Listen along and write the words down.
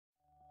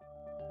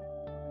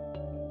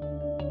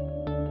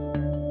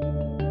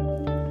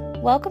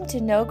Welcome to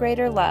No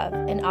Greater Love,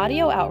 an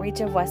audio outreach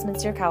of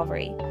Westminster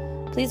Calvary.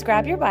 Please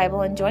grab your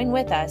Bible and join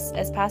with us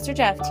as Pastor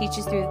Jeff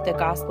teaches through the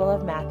Gospel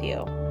of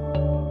Matthew.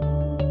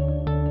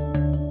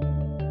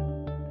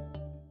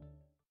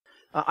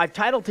 I've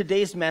titled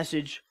today's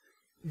message,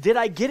 Did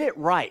I Get It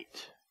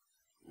Right?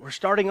 We're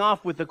starting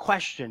off with the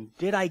question,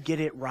 did I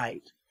get it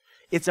right?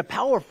 It's a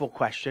powerful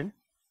question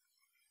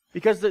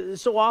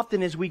because so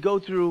often as we go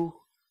through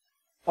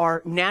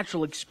our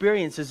natural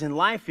experiences in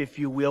life, if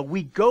you will,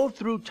 we go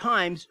through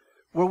times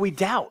where we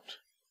doubt.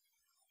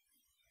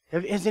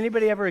 Has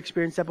anybody ever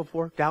experienced that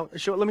before? Doubt?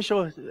 Let me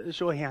show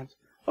a hand.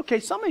 Okay,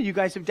 some of you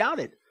guys have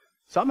doubted.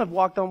 Some have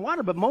walked on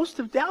water, but most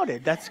have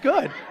doubted. That's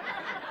good.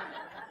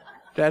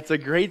 That's a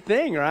great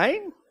thing,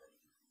 right?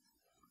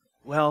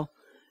 Well,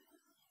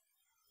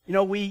 you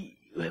know, we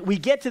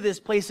get to this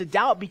place of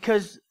doubt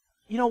because,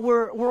 you know,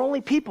 we're only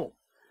people.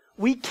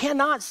 We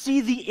cannot see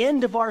the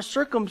end of our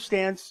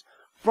circumstance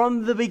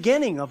from the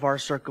beginning of our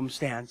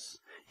circumstance.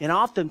 And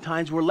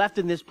oftentimes we're left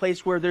in this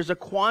place where there's a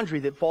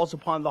quandary that falls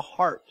upon the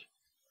heart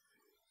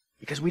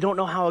because we don't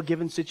know how a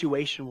given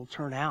situation will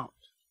turn out.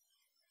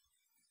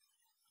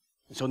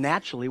 And so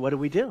naturally, what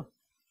do?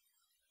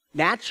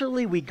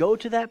 Naturally, we go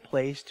to that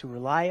place to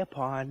rely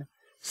upon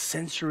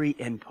sensory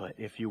input,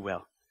 if you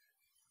will.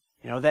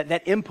 You know,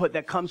 that input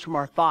that comes from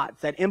our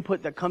thoughts, that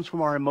input that comes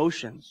from our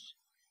emotions.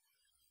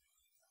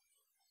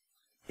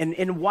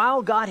 And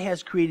while God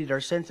has created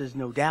our senses,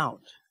 no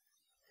doubt,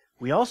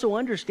 we also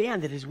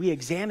understand that as we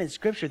examine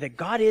Scripture, that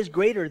God is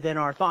greater than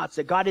our thoughts,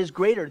 that God is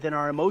greater than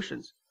our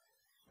emotions.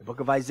 The book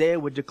of Isaiah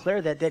would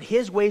declare that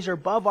His ways are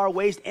above our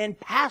ways and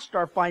past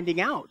our finding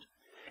out.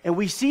 And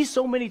we see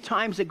so many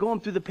times that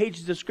going through the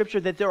pages of Scripture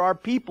that there are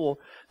people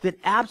that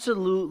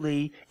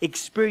absolutely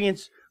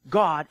experience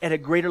God at a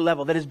greater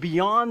level, that is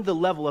beyond the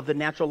level of the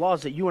natural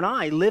laws that you and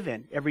I live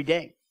in every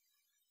day.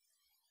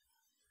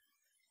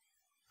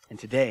 And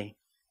today,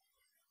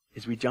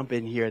 as we jump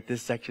in here at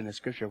this section of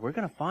Scripture, we're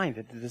going to find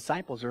that the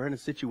disciples are in a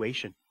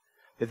situation,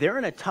 that they're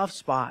in a tough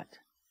spot,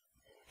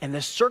 and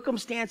the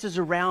circumstances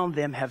around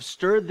them have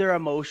stirred their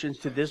emotions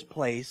to this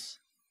place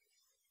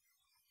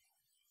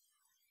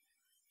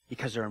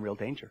because they're in real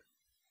danger.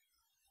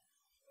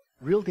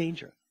 Real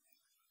danger.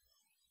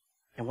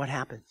 And what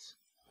happens?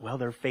 Well,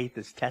 their faith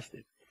is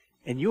tested.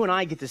 And you and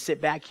I get to sit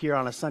back here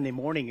on a Sunday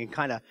morning and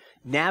kind of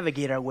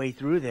navigate our way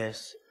through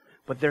this.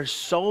 But there's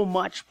so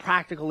much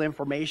practical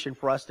information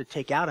for us to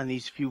take out in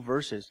these few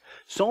verses.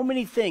 So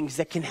many things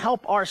that can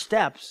help our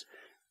steps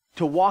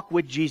to walk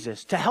with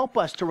Jesus, to help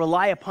us to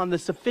rely upon the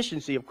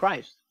sufficiency of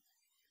Christ.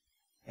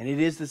 And it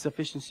is the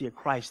sufficiency of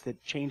Christ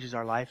that changes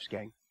our lives,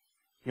 gang.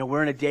 You know,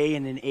 we're in a day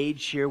and an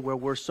age here where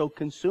we're so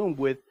consumed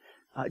with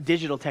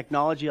digital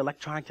technology,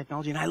 electronic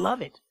technology, and I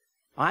love it.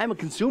 I'm a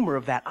consumer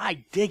of that.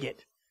 I dig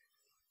it.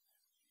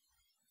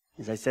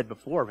 As I said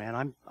before,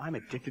 man, I'm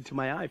addicted to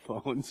my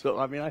iPhone. So,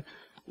 I mean,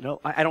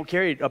 I don't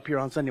carry it up here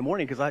on Sunday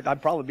morning because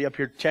I'd probably be up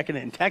here checking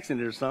it and texting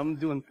it or something,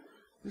 doing,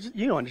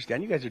 you don't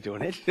understand, you guys are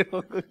doing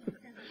it.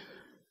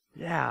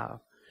 Yeah.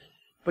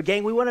 But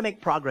gang, we want to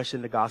make progress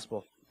in the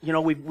gospel. You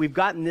know, we've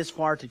gotten this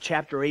far to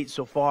chapter 8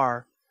 so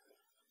far,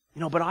 you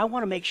know, but I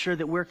want to make sure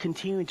that we're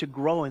continuing to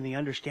grow in the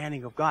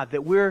understanding of God,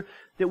 that we're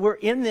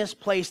in this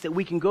place that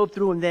we can go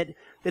through and that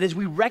as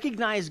we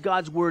recognize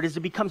God's word, as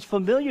it becomes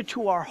familiar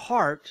to our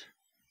heart,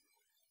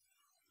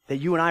 that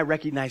you and I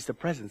recognize the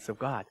presence of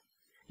God.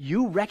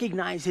 You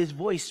recognize His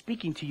voice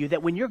speaking to you,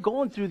 that when you're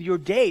going through your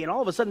day and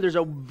all of a sudden there's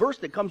a verse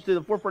that comes to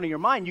the forefront of your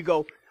mind, you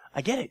go,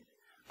 I get it.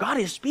 God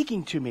is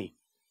speaking to me.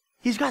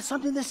 He's got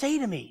something to say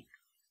to me.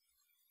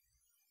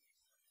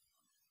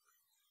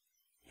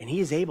 And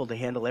He is able to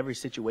handle every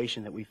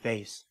situation that we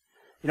face.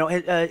 You know,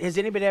 has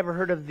anybody ever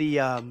heard of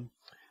the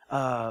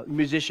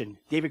musician,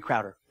 David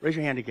Crowder? Raise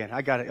your hand again.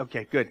 I got it.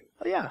 Okay, good.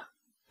 Oh yeah,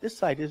 this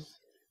side is,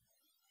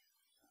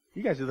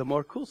 you guys are the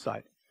more cool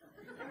side.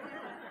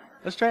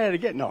 Let's try that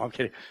again. No, I'm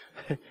kidding.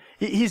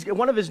 He's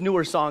one of his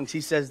newer songs.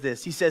 He says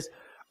this. He says,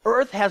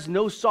 "Earth has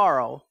no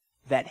sorrow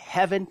that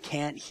heaven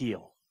can't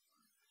heal."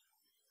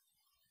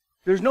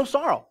 There's no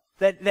sorrow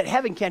that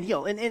heaven can't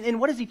heal. And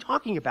what is he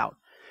talking about?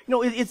 You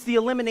know, it's the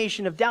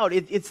elimination of doubt.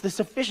 It's the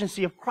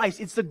sufficiency of Christ.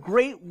 It's the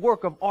great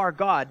work of our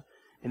God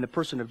in the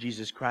person of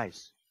Jesus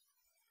Christ.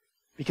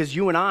 Because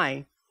you and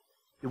I,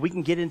 we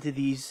can get into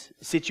these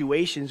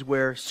situations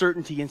where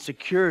certainty and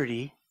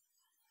security,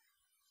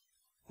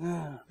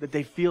 that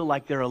they feel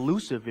like they're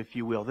elusive, if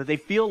you will. That they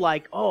feel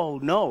like, oh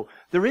no,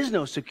 there is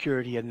no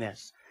security in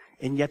this.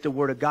 And yet the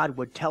Word of God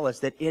would tell us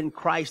that in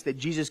Christ, that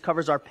Jesus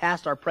covers our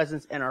past, our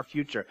present, and our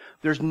future.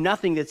 There's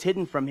nothing that's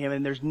hidden from Him,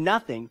 and there's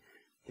nothing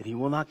that He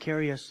will not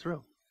carry us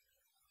through.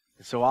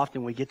 And so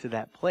often we get to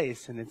that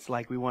place, and it's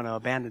like we want to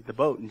abandon the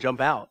boat and jump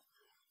out.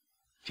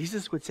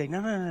 Jesus would say,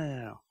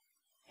 no.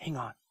 Hang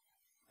on.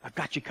 I've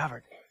got you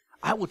covered.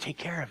 I will take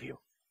care of you.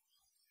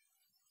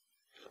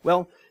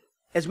 Well,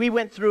 as we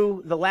went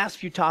through the last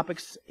few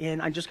topics,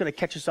 and I'm just going to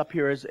catch us up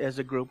here as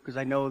a group, because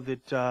I know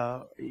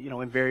that,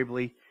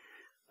 invariably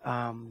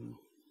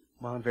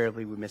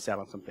we miss out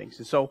on some things.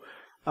 And so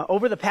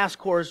Over the past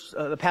course,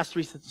 the past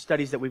 3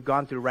 studies that we've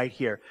gone through right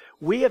here,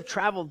 we have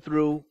traveled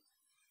through,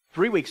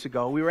 3 weeks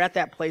ago, we were at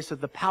that place of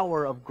the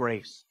power of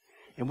grace.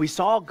 And we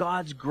saw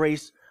God's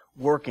grace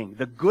working,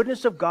 the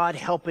goodness of God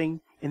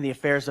helping in the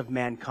affairs of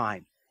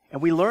mankind.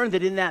 And we learned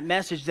that in that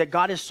message that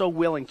God is so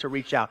willing to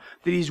reach out,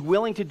 that He's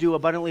willing to do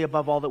abundantly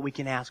above all that we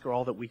can ask or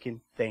all that we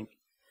can think.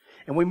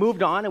 And we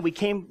moved on and we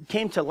came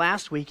to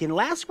last week. And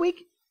last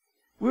week,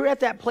 we were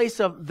at that place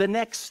of the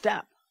next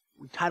step.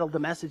 We titled the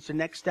message The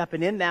Next Step,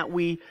 and in that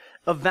we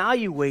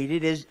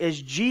evaluated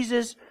as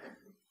Jesus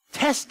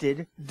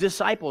tested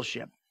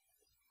discipleship.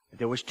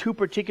 There was 2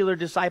 particular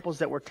disciples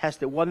that were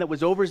tested, one that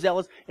was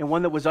overzealous and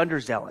one that was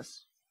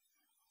underzealous.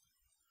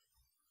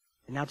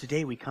 And now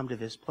today we come to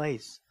this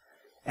place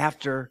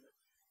after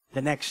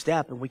the next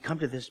step, and we come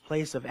to this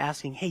place of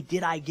asking, hey,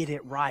 did I get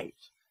it right?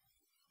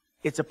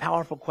 It's a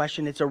powerful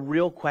question. It's a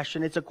real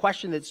question. It's a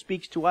question that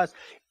speaks to us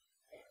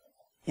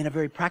in a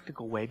very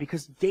practical way,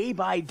 because day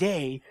by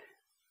day,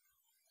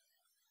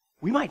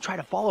 we might try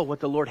to follow what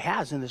the Lord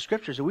has in the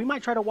Scriptures, and we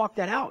might try to walk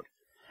that out.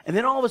 And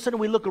then all of a sudden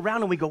we look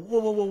around and we go, whoa,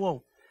 whoa, whoa,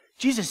 whoa.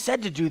 Jesus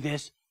said to do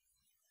this,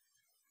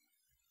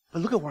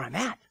 but look at where I'm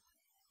at.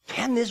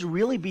 Can this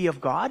really be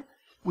of God?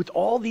 With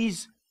all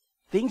these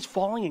things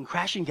falling and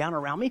crashing down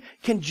around me?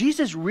 Can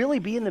Jesus really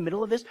be in the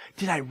middle of this?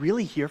 Did I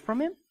really hear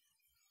from Him?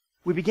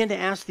 We begin to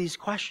ask these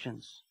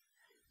questions.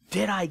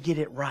 Did I get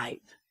it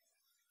right?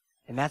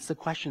 And that's the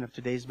question of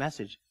today's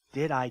message.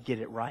 Did I get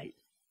it right?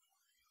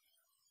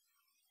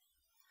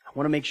 I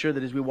want to make sure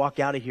that as we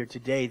walk out of here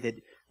today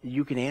that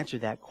you can answer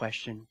that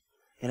question.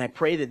 And I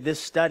pray that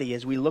this study,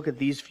 as we look at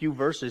these few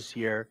verses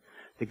here,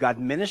 that God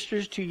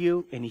ministers to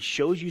you and He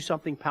shows you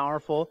something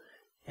powerful,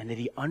 and that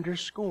He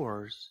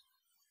underscores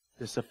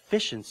the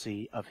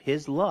sufficiency of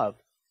His love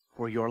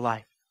for your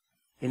life.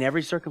 In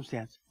every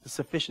circumstance, the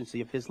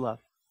sufficiency of His love.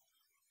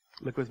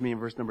 Look with me in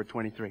verse number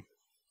 23.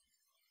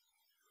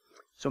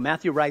 So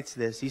Matthew writes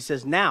this. He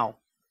says, now,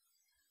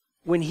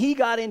 when He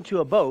got into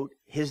a boat,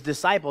 His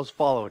disciples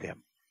followed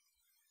Him.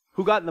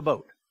 Who got in the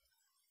boat?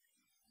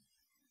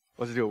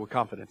 Let's do it with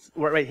confidence.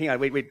 Wait, hang on,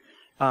 wait.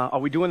 Are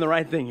we doing the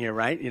right thing here,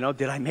 right? You know,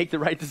 did I make the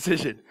right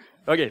decision?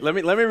 Okay, let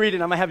me read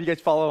it. I'm going to have you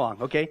guys follow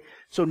along, okay?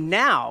 So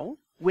now,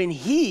 when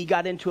He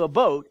got into a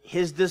boat,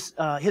 His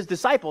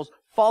disciples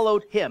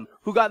followed Him.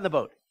 Who got in the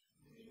boat?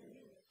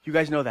 You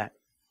guys know that?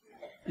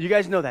 You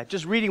guys know that.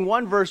 Just reading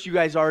one verse, you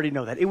guys already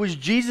know that. It was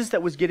Jesus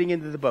that was getting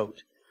into the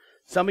boat.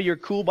 Some of your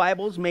cool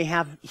Bibles may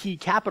have He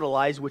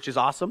capitalized, which is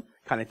awesome.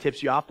 Kind of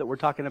tips you off that we're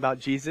talking about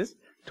Jesus.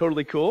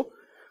 Totally cool.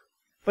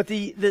 But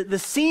the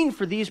scene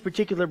for these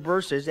particular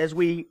verses, as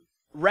we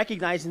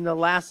recognize in the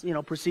last,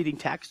 preceding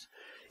text,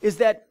 is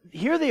that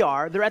here they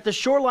are. They're at the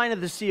shoreline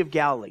of the Sea of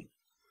Galilee.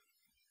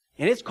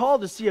 And it's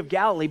called the Sea of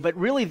Galilee, but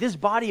really this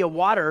body of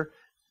water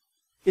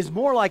is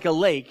more like a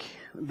lake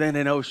than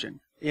an ocean.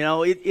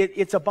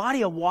 It's a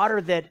body of water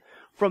that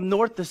from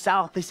north to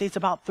south, they say it's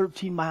about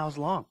 13 miles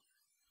long.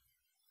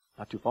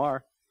 Not too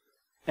far.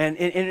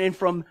 And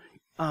from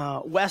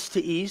west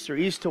to east, or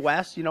east to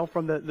west,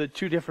 from the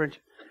 2 different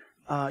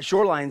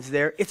shorelines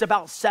there, it's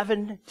about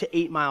 7 to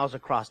 8 miles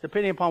across,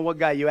 depending upon what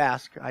guy you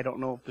ask. I don't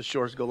know if the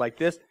shores go like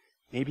this.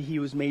 Maybe he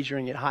was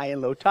measuring it high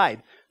and low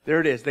tide. There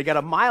it is. They got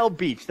a mile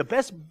beach, the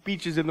best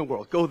beaches in the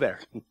world. Go there.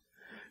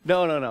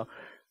 No.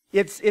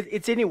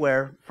 It's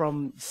anywhere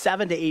from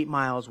 7 to 8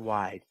 miles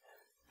wide.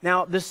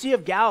 Now, the Sea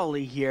of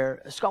Galilee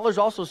here, scholars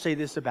also say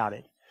this about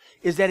it,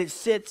 is that it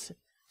sits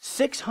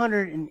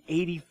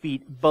 680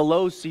 feet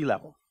below sea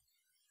level.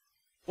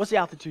 What's the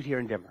altitude here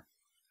in Denver?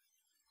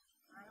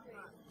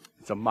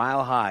 It's a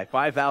mile high,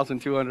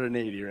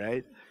 5,280,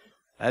 right?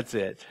 That's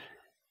it.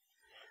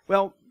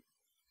 Well,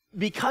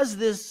 because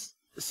this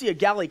Sea of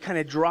Galilee kind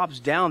of drops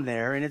down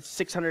there, and it's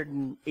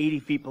 680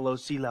 feet below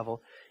sea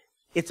level,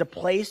 it's a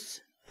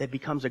place that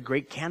becomes a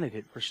great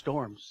candidate for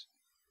storms.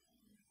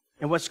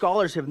 And what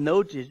scholars have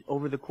noted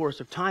over the course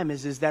of time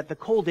is that the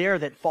cold air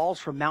that falls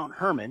from Mount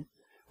Hermon,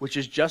 which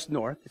is just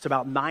north, it's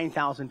about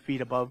 9,000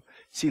 feet above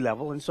sea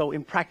level, and so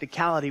in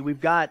practicality,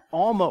 we've got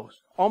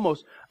almost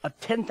a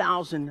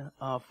 10,000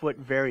 foot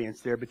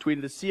variance there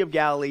between the Sea of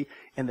Galilee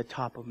and the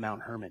top of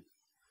Mount Hermon.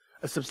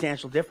 A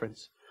substantial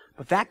difference.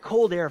 But that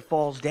cold air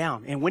falls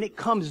down, and when it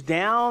comes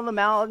down the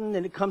mountain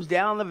and it comes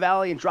down the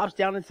valley and drops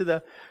down into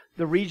the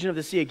region of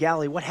the Sea of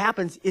Galilee, what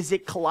happens is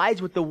it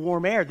collides with the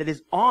warm air that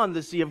is on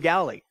the Sea of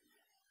Galilee.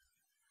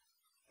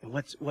 And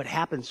what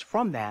happens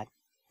from that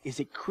is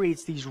it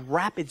creates these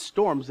rapid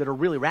storms that are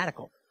really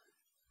radical.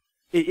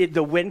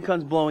 The wind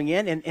comes blowing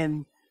in,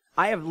 and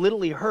I have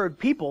literally heard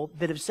people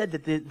that have said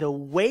that the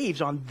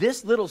waves on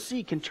this little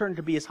sea can turn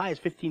to be as high as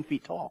 15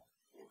 feet tall.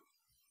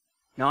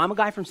 Now, I'm a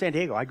guy from San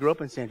Diego. I grew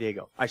up in San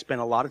Diego. I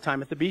spent a lot of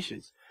time at the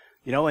beaches.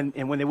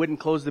 And when they wouldn't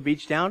close the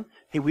beach down,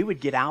 hey, we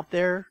would get out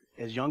there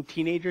as young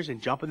teenagers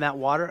and jump in that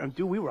water. And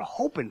dude, we were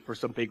hoping for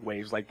some big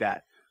waves like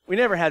that. We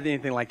never had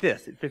anything like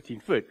this at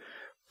 15 foot.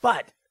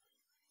 But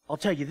I'll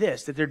tell you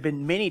this, that there'd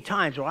been many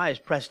times where I was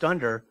pressed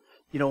under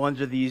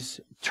these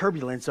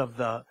turbulence of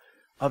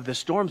the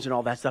storms and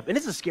all that stuff. And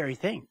it's a scary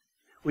thing.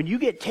 When you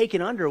get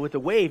taken under with a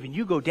wave and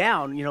you go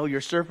down,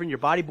 you're surfing, you're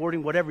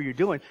bodyboarding, whatever you're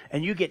doing,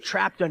 and you get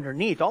trapped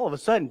underneath, all of a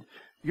sudden,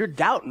 you're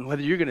doubting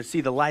whether you're going to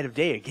see the light of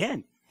day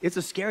again. It's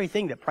a scary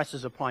thing that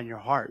presses upon your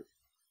heart.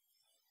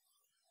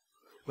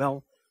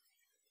 Well,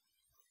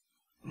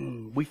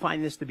 we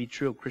find this to be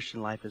true of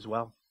Christian life as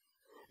well,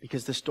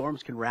 because the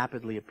storms can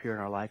rapidly appear in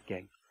our life,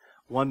 gang.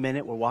 One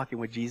minute we're walking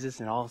with Jesus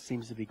and all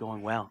seems to be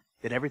going well,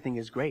 that everything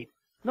is great.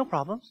 No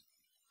problems.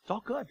 It's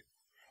all good.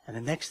 And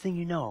the next thing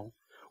you know,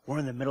 we're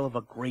in the middle of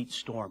a great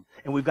storm,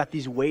 and we've got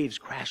these waves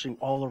crashing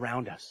all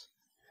around us.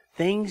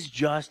 Things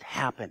just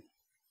happen,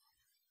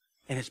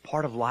 and it's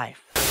part of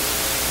life.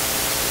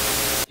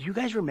 Do you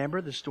guys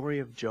remember the story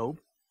of Job?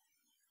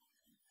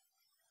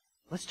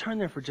 Let's turn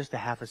there for just a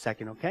half a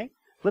second, okay?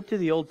 Flip to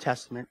the Old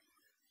Testament.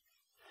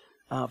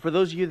 For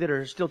those of you that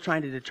are still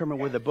trying to determine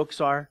where the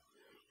books are,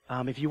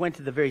 if you went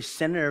to the very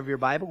center of your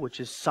Bible, which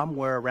is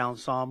somewhere around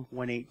Psalm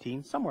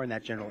 118, somewhere in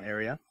that general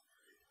area,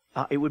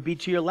 it would be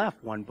to your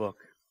left, one book.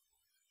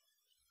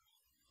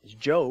 It's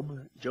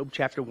Job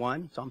chapter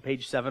 1. It's on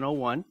page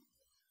 701.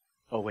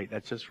 Oh, wait,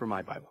 that's just for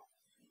my Bible.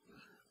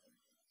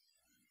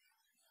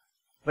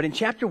 But in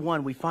chapter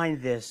 1, we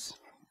find this.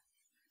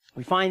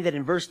 We find that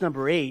in verse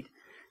number 8,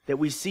 that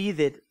we see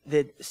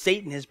that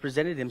Satan has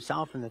presented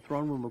himself in the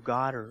throne room of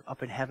God, or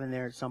up in heaven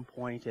there at some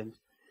point. And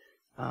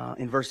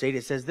in verse 8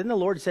 it says, "Then the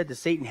Lord said to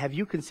Satan, 'Have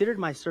you considered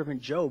my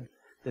servant Job,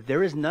 that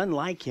there is none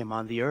like him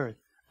on the earth,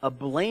 a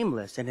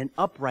blameless and an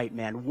upright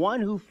man,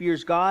 one who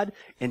fears God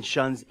and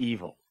shuns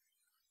evil?'"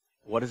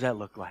 What does that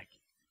look like?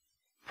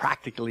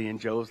 Practically in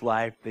Job's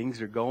life,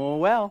 things are going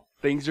well.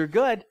 Things are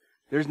good.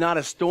 There's not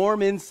a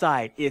storm in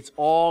sight. It's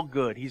all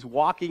good. He's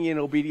walking in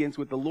obedience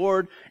with the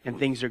Lord, and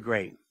things are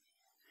great.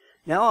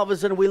 Now, all of a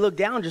sudden, we look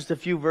down just a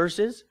few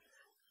verses.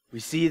 We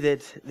see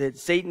that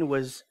Satan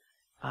was,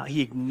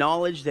 he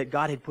acknowledged that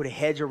God had put a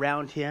hedge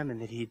around him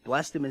and that he had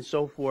blessed him and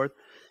so forth.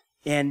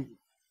 And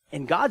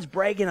God's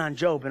bragging on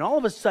Job. And all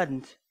of a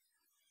sudden,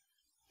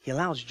 he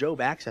allows Job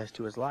access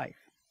to his life,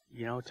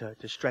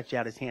 to stretch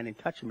out his hand and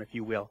touch him, if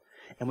you will.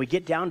 And we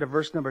get down to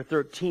verse number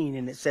 13,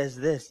 and it says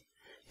this.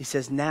 He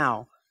says,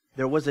 "Now,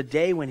 there was a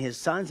day when his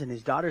sons and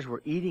his daughters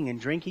were eating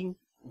and drinking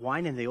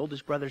wine in the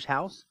oldest brother's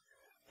house.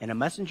 And a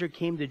messenger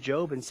came to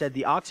Job and said,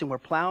 'The oxen were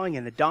plowing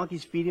and the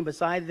donkeys feeding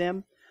beside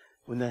them,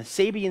 when the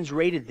Sabeans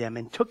raided them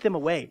and took them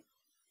away.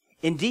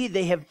 Indeed,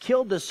 they have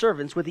killed the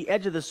servants with the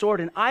edge of the sword,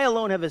 and I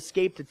alone have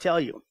escaped to tell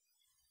you.'"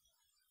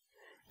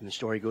 And the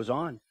story goes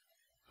on.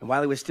 "And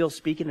while he was still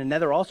speaking,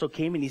 another also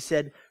came, and he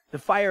said, 'The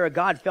fire of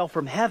God fell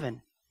from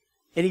heaven,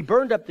 and he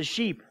burned up the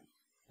sheep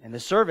and the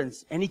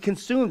servants, and he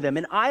consumed them,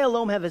 and I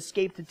alone have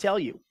escaped to tell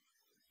you.'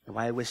 And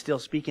while he was still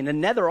speaking,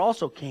 another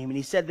also came, and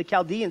he said, 'The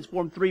Chaldeans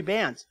formed 3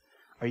 bands.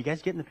 Are you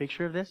guys getting the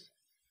picture of this?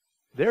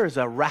 There is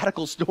a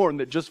radical storm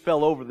that just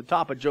fell over the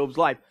top of Job's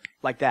life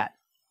like that.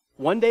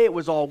 One day it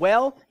was all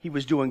well. He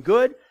was doing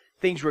good.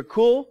 Things were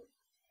cool.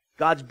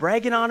 God's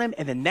bragging on him.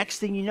 And the next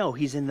thing you know,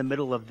 he's in the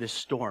middle of this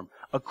storm.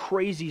 A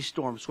crazy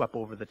storm swept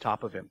over the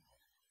top of him.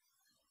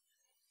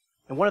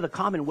 And one of the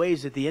common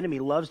ways that the enemy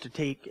loves to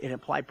take and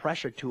apply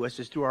pressure to us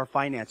is through our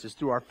finances,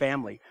 through our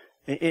family,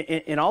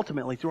 and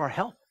ultimately through our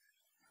health.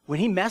 When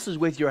he messes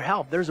with your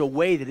health, there's a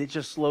way that it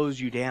just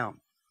slows you down.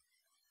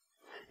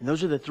 And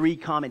those are the 3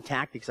 common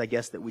tactics, I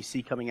guess, that we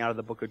see coming out of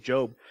the book of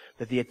Job,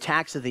 that the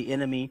attacks of the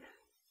enemy,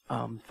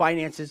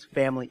 finances,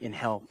 family, and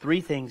health. 3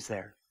 things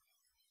there.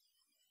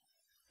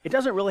 It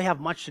doesn't really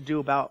have much to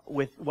do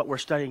with what we're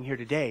studying here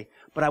today,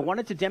 but I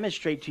wanted to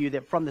demonstrate to you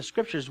that from the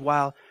scriptures,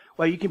 while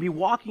you can be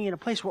walking in a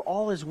place where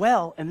all is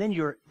well, and then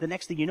the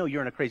next thing you know,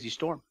 you're in a crazy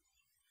storm.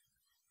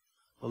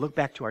 Well, look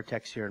back to our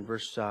text here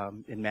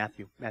in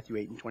Matthew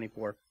 8 and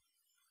 24.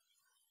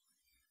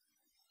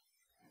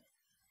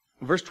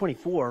 In verse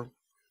 24,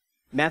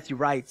 Matthew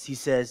writes, he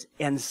says,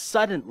 "And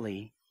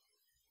suddenly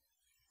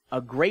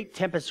a great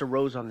tempest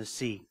arose on the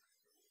sea,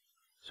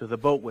 so the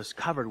boat was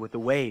covered with the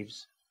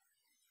waves,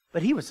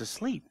 but he was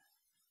asleep."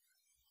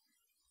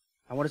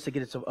 I want us to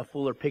get a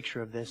fuller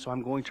picture of this, so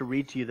I'm going to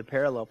read to you the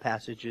parallel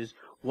passages.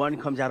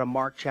 One comes out of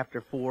Mark chapter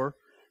 4,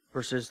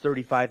 verses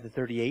 35 to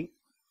 38.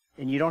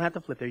 And you don't have to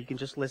flip there. You can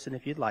just listen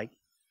if you'd like.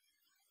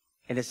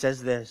 And it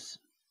says this.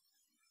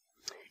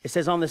 It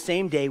says, "On the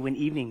same day when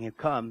evening had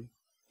come,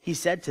 he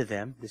said to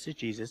them," this is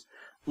Jesus,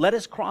 "Let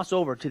us cross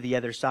over to the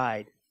other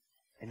side.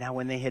 And now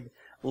when they had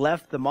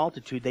left the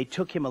multitude, they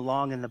took him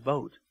along in the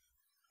boat,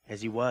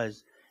 as he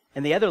was.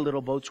 And the other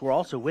little boats were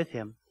also with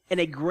him. And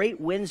a great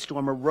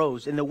windstorm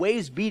arose, and the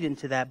waves beat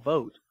into that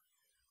boat,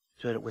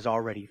 so that it was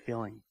already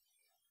filling.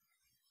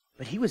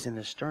 But he was in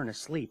the stern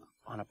asleep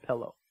on a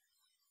pillow."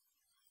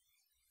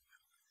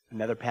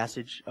 Another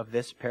passage of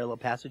this, parallel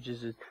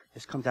passages,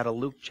 this comes out of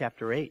Luke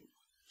chapter 8.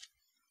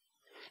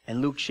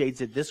 And Luke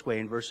shades it this way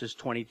in verses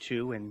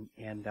 22 and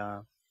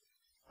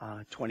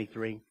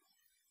 23.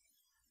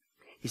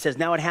 He says,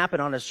 "Now it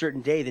happened on a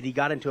certain day that he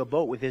got into a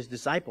boat with his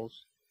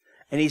disciples.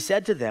 And he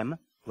said to them,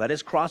 'Let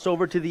us cross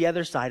over to the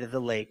other side of the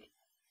lake.'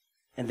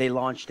 And they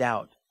launched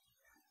out.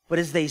 But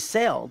as they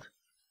sailed,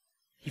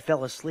 he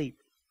fell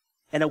asleep.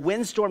 And a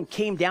windstorm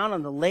came down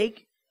on the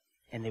lake,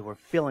 and they were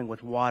filling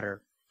with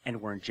water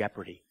and were in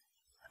jeopardy.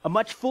 A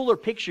much fuller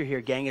picture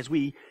here, gang, as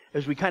we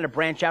kind of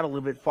branch out a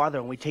little bit farther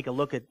and we take a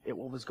look at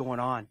what was going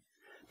on.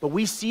 But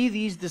we see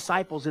these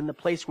disciples in the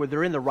place where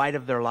they're in the right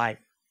of their life.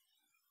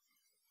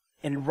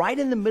 And right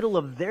in the middle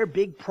of their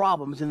big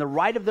problems, in the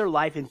right of their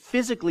life, and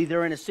physically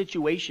they're in a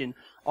situation,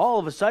 all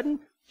of a sudden,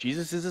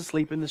 Jesus is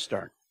asleep in the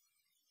stern.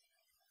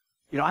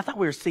 You know, I thought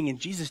we were singing,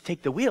 Jesus,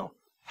 take the wheel.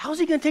 How's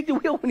he going to take the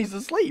wheel when he's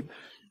asleep?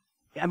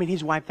 I mean,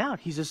 he's wiped out.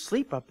 He's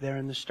asleep up there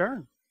in the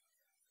stern.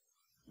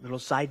 Little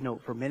side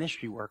note for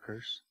ministry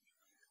workers,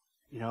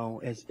 you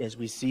know, as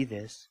we see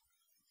this,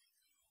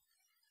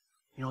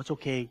 you know, it's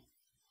okay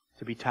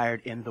to be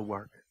tired in the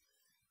work.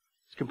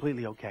 It's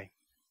completely okay.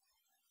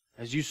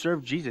 As you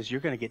serve Jesus,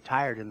 you're going to get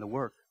tired in the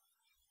work.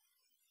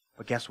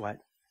 But guess what?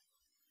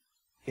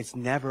 It's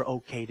never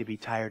okay to be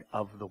tired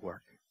of the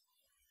work.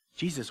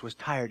 Jesus was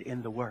tired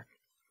in the work.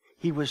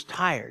 He was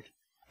tired,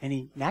 and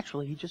he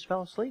just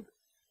fell asleep.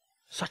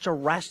 Such a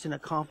rest and a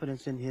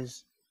confidence in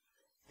his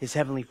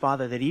heavenly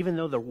Father that even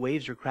though the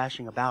waves are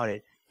crashing about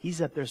it,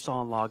 he's up there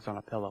sawing logs on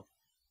a pillow.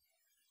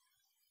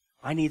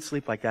 I need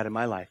sleep like that in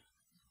my life.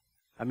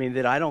 I mean,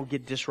 that I don't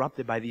get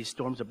disrupted by these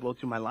storms that blow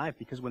through my life,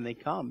 because when they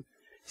come,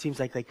 it seems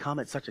like they come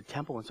at such a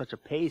tempo and such a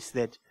pace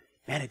that,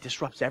 man, it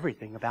disrupts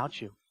everything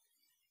about you.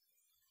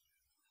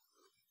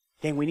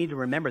 Gang, we need to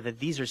remember that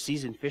these are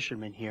seasoned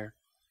fishermen here,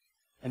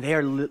 and they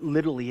are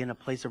literally in a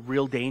place of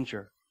real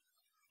danger,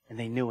 and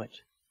they knew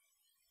it.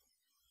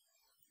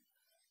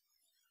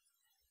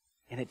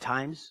 And at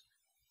times,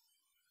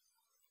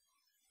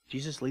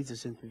 Jesus leads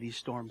us into these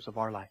storms of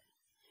our life.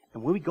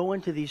 And when we go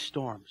into these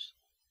storms,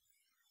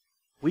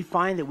 we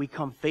find that we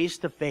come face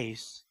to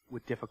face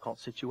with difficult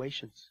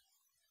situations,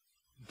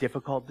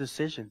 difficult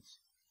decisions,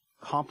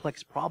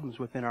 complex problems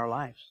within our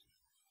lives.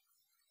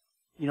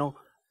 You know,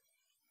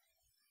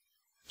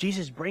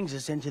 Jesus brings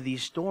us into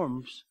these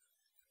storms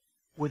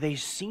where they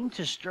seem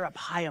to stir up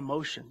high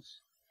emotions.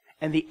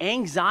 And the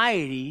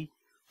anxiety,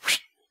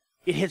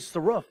 it hits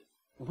the roof,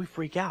 and we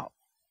freak out.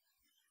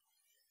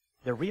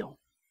 They're real.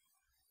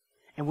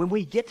 And when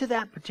we get to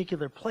that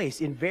particular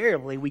place,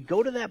 invariably, we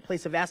go to that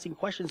place of asking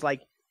questions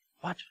like,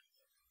 watch,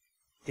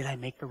 did I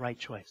make the right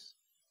choice?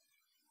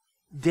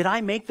 Did I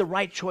make the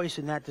right choice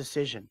in that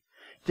decision?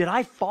 Did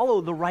I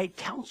follow the right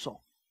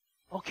counsel?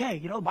 Okay,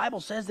 you know, the Bible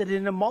says that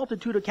in a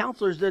multitude of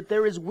counselors that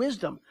there is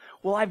wisdom.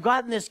 Well, I've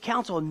gotten this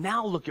counsel, and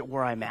now look at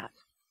where I'm at.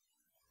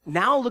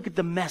 Now look at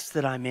the mess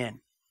that I'm in.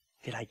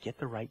 Did I get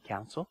the right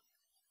counsel?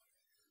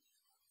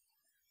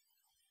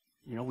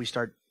 You know, we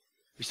start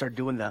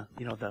doing the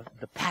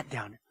pat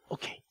down.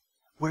 Okay,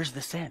 where's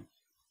the sin?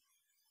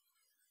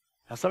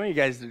 Now, some of you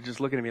guys are just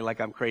looking at me like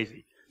I'm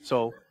crazy.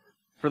 So,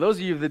 for those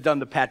of you that have done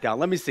the pat down,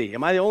 let me see.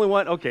 Am I the only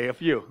one? Okay, a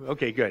few.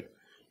 Okay, good.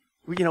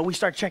 We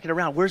start checking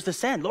around. Where's the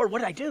sin? Lord, what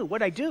did I do? What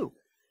did I do?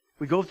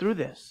 We go through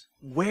this.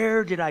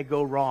 Where did I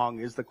go wrong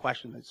is the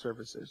question that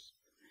surfaces.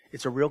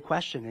 It's a real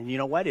question. And you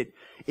know what?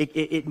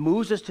 It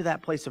moves us to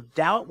that place of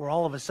doubt where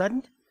all of a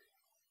sudden,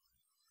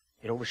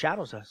 it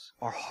overshadows us.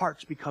 Our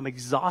hearts become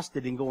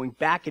exhausted in going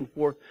back and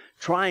forth,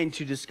 trying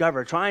to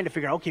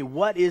figure out, okay,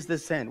 what is the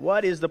sin?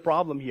 What is the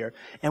problem here?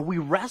 And we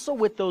wrestle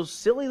with those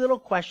silly little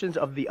questions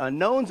of the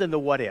unknowns and the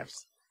what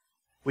ifs.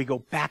 We go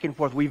back and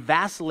forth. We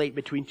vacillate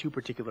between two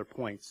particular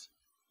points.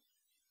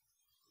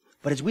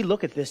 But as we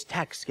look at this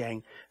text,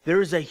 gang,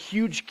 there is a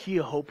huge key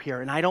of hope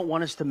here, and I don't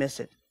want us to miss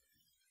it.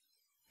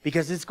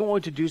 Because it's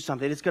going to do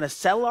something. It's going to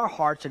settle our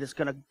hearts, and it's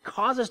going to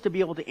cause us to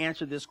be able to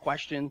answer this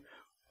question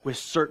with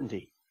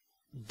certainty.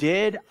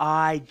 Did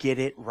I get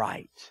it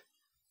right?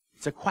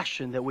 It's a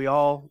question that we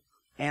all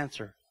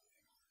answer.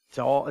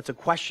 It's a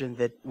question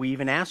that we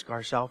even ask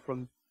ourselves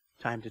from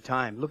time to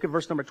time. Look at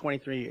verse number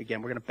 23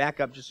 again. We're going to back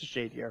up just a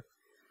shade here.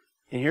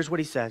 And here's what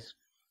he says.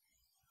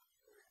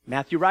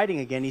 Matthew writing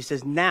again, he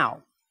says,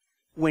 now,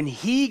 when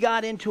he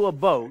got into a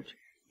boat,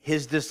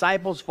 his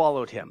disciples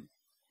followed him.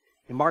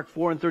 In Mark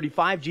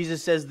 4:35,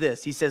 Jesus says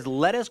this. He says,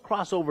 let us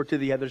cross over to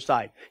the other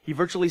side. He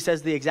virtually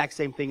says the exact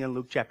same thing in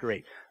Luke chapter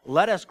 8.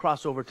 Let us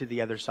cross over to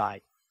the other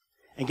side.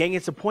 And gang,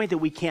 it's a point that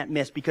we can't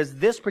miss, because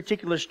this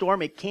particular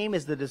storm, it came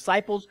as the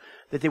disciples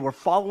that they were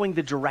following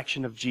the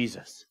direction of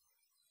Jesus.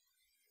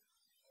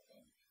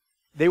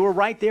 They were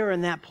right there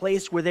in that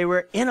place where they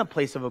were in a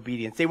place of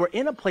obedience. They were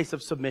in a place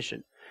of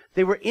submission.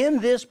 They were in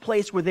this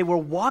place where they were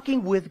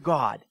walking with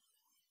God.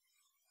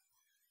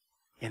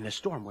 And the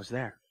storm was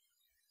there.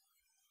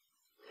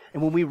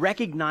 And when we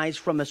recognize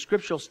from a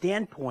scriptural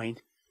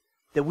standpoint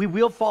that we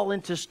will fall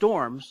into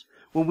storms,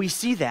 when we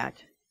see that,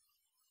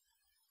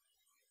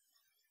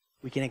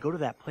 we can go to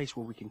that place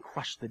where we can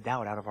crush the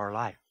doubt out of our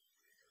life.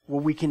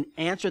 Where we can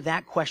answer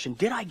that question,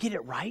 did I get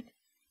it right?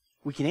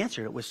 We can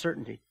answer it with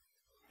certainty.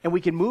 And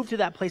we can move to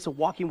that place of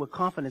walking with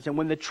confidence. And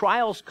when the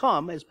trials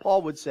come, as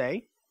Paul would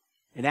say,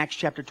 in Acts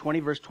chapter 20,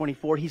 verse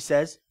 24, he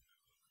says,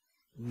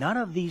 none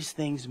of these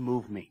things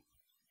move me.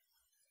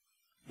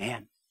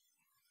 Man,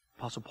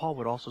 Apostle Paul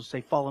would also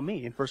say, follow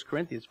me in 1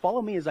 Corinthians.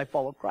 Follow me as I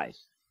follow Christ.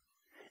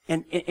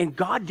 And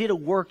God did a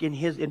work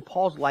in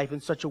Paul's life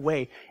in such a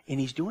way, and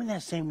he's doing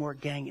that same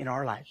work, gang, in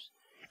our lives.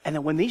 And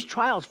that when these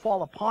trials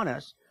fall upon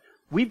us,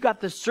 we've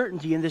got the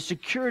certainty and the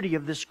security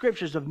of the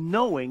Scriptures of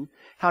knowing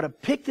how to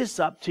pick this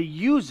up, to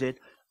use it,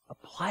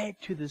 apply it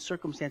to the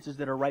circumstances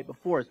that are right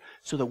before us,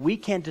 so that we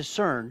can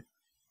discern,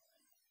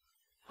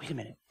 wait a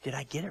minute, did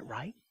I get it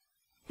right?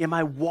 Am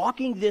I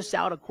walking this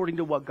out according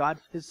to what God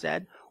has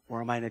said,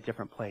 or am I in a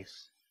different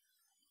place?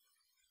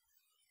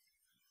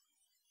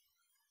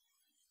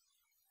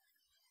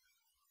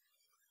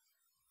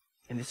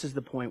 And this is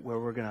the point where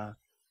we're gonna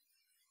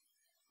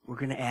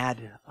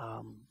add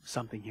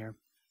something here.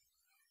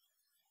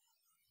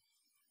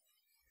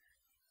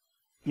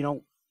 You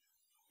know,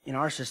 in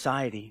our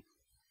society,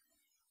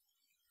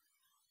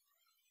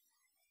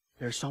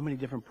 there are so many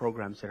different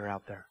programs that are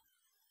out there.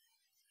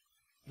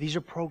 These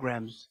are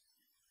programs,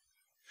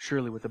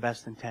 surely with the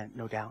best intent,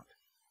 no doubt.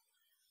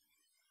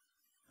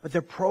 But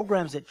they're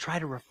programs that try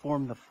to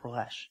reform the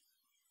flesh.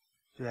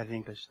 Do that in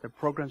English. They're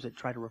programs that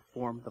try to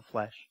reform the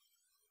flesh.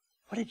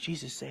 What did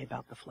Jesus say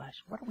about the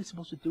flesh? What are we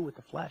supposed to do with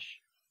the flesh?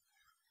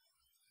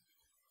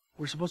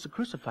 We're supposed to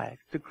crucify it,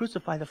 to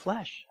crucify the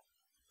flesh,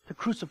 to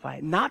crucify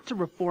it, not to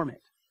reform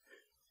it.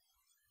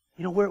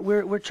 You know,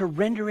 we're to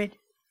render it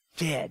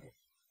dead.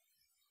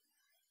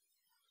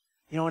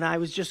 You know, and I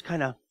was just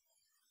kind of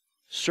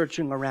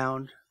searching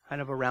around,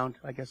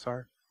 I guess,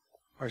 our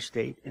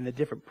state and the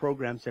different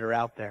programs that are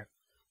out there.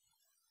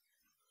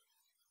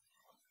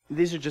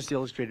 These are just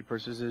illustrated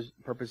purposes.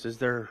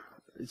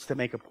 It's to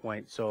make a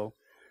point. So,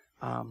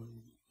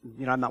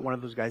 you know, I'm not one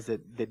of those guys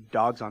that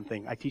dogs on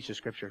things. I teach the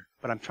Scripture,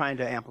 but I'm trying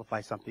to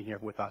amplify something here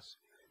with us,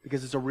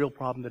 because it's a real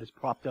problem that has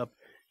popped up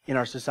in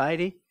our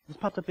society. It's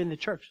popped up in the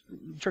church,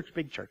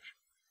 big church.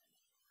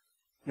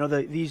 You know,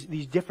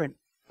 these different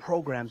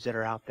programs that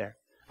are out there.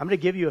 I'm going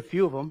to give you a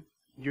few of them.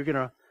 You're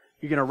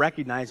gonna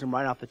recognize them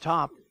right off the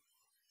top.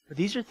 But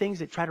these are things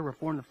that try to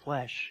reform the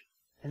flesh.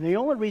 And the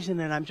only reason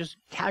that I'm just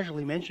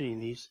casually mentioning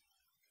these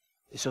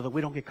is so that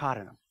we don't get caught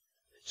in them.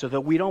 So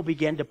that we don't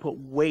begin to put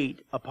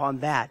weight upon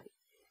that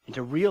and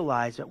to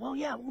realize that, well,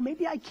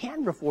 maybe I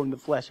can reform the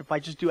flesh if I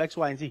just do X,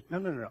 Y, and Z.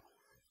 No.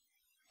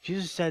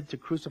 Jesus said to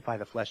crucify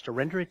the flesh, to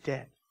render it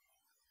dead.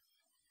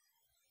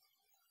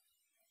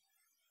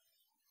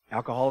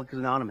 Alcoholics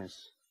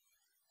Anonymous.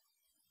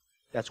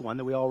 That's one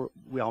that we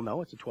all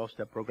know. It's a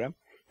 12-step program.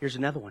 Here's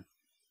another one.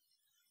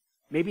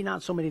 Maybe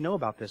not so many know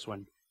about this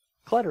one.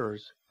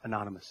 Clutterers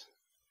Anonymous.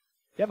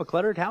 You have a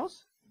cluttered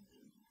house?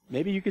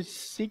 Maybe you could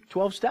seek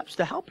 12 steps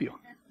to help you.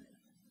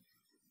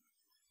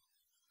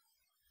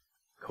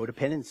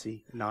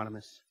 Codependency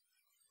Anonymous.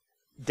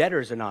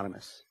 Debtors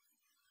Anonymous.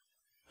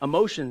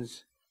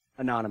 Emotions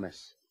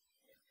Anonymous.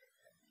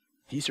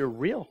 These are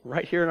real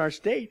right here in our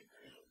state.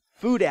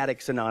 Food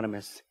Addicts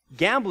Anonymous.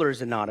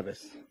 Gamblers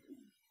Anonymous.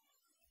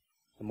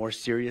 The more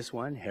serious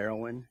one,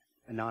 Heroin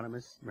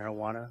Anonymous,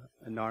 Marijuana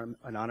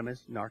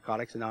Anonymous,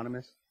 Narcotics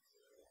Anonymous,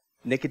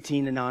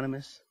 Nicotine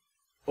Anonymous,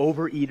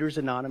 Overeaters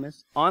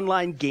Anonymous,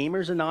 Online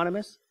Gamers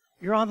Anonymous.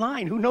 You're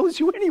online. Who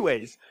knows you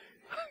anyways?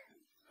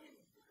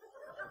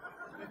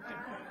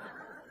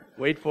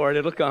 Wait for it.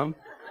 It'll come.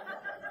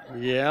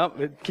 Yep,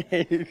 it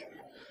came.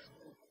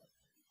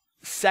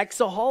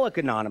 Sexaholic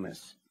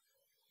Anonymous.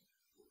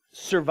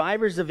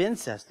 Survivors of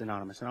Incest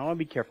Anonymous. And I want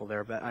to be careful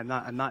there, but I'm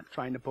not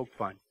trying to poke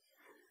fun.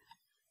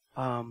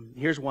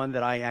 Here's one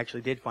that I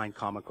actually did find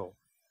comical.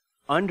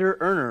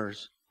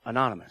 Under-Earners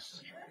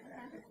Anonymous.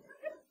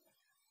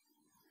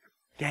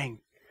 Dang.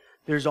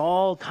 There's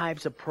all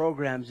types of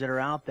programs that are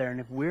out there, and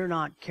if we're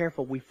not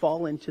careful, we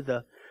fall into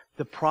the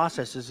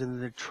processes and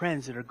the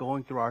trends that are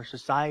going through our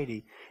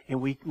society,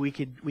 and we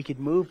could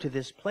move to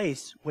this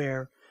place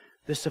where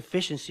the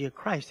sufficiency of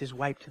Christ is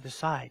wiped to the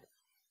side.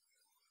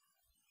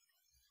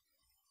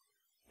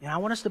 And I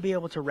want us to be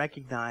able to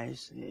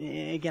recognize,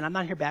 again, I'm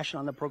not here bashing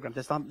on the program.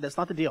 That's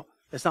not the deal.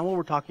 That's not what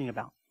we're talking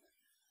about.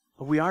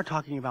 But we are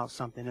talking about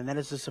something, and that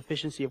is the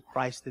sufficiency of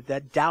Christ,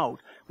 that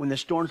doubt, when the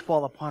storms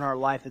fall upon our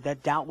life,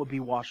 that doubt would be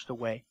washed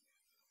away.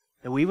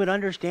 That we would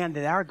understand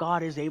that our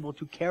God is able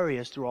to carry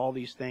us through all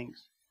these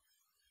things.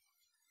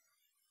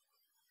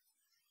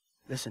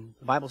 Listen,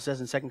 the Bible says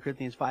in 2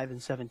 Corinthians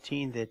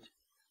 5:17 that,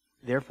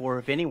 therefore,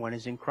 if anyone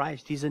is in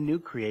Christ, he's a new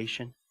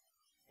creation.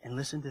 And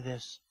listen to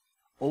this.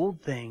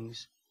 Old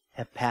things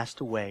have passed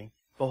away.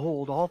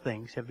 Behold, all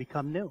things have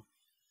become new.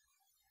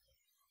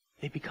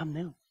 They become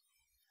new.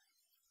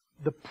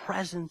 The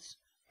presence,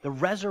 the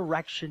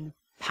resurrection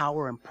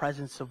power and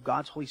presence of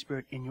God's Holy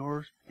Spirit in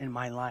yours and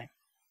my life.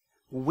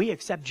 When we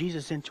accept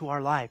Jesus into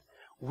our life,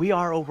 we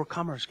are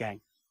overcomers,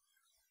 gang.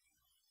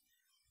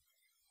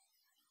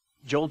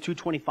 Joel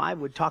 2:25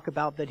 would talk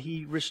about that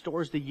he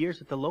restores the years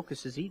that the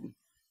locust has eaten.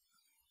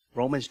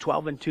 Romans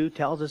 12:2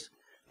 tells us,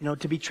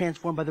 to be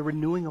transformed by the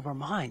renewing of our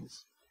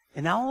minds.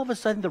 And now all of a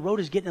sudden the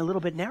road is getting a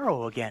little bit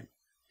narrow again.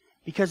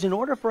 Because in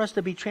order for us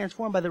to be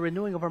transformed by the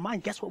renewing of our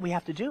mind, guess what we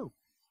have to do?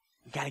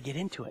 We've got to get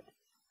into it.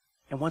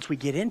 And once we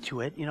get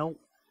into it,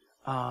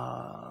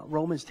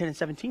 Romans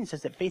 10:17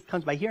 says that faith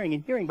comes by hearing,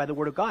 and hearing by the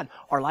word of God.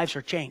 Our lives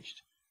are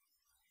changed.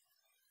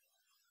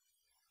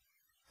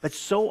 But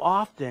so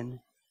often,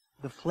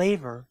 the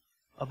flavor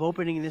of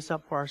opening this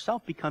up for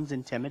ourselves becomes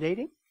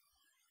intimidating.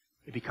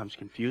 It becomes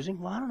confusing.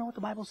 Well, I don't know what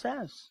the Bible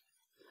says.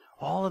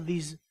 All of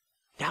these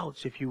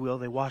doubts, if you will,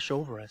 they wash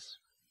over us.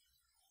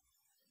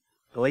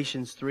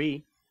 Galatians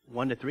 3,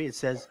 1-3, it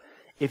says,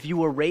 if you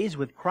were raised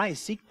with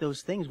Christ, seek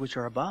those things which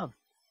are above,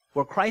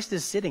 where Christ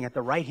is sitting at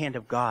the right hand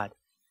of God.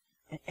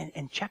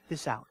 And check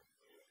this out.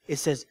 It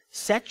says,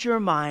 set your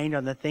mind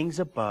on the things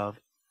above,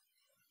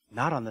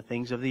 not on the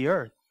things of the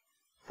earth.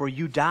 For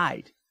you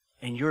died,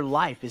 and your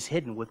life is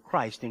hidden with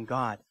Christ in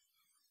God.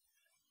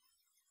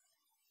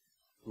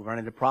 We run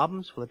into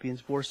problems.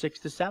 Philippians 4,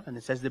 6-7.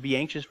 It says to be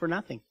anxious for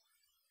nothing,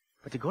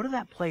 but to go to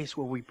that place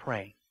where we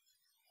pray.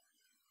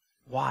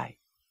 Why?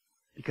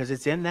 Because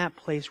it's in that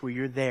place where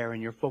you're there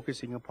and you're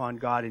focusing upon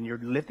God and you're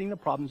lifting the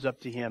problems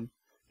up to Him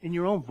in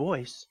your own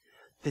voice,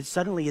 that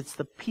suddenly it's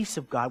the peace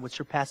of God which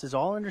surpasses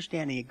all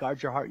understanding. It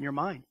guards your heart and your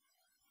mind.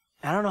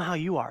 And I don't know how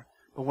you are,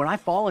 but when I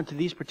fall into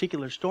these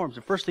particular storms,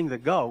 the first thing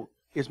that go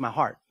is my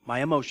heart,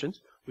 my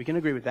emotions. We can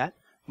agree with that.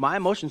 My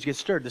emotions get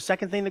stirred. The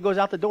second thing that goes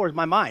out the door is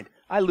my mind.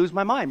 I lose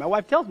my mind. My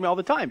wife tells me all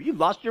the time, you've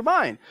lost your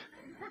mind.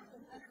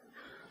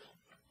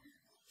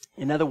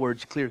 In other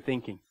words, clear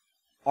thinking.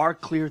 Our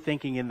clear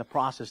thinking in the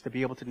process to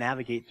be able to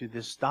navigate through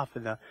this stuff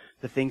and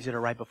the things that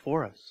are right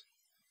before us.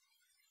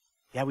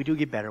 Yeah, we do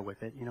get better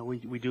with it.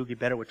 We do get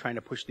better with trying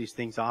to push these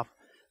things off,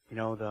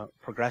 the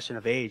progression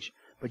of age.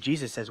 But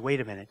Jesus says,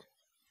 wait a minute.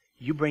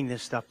 You bring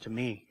this stuff to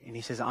me. And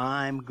He says,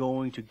 I'm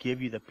going to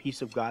give you the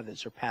peace of God that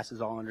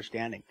surpasses all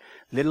understanding.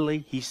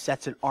 Literally, He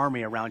sets an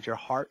army around your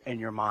heart and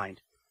your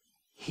mind.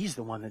 He's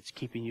the one that's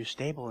keeping you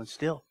stable and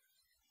still.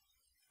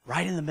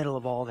 Right in the middle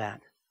of all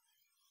that.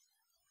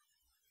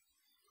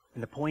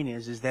 And the point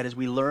is that as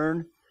we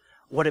learn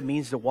what it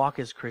means to walk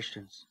as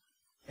Christians,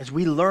 as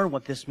we learn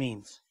what this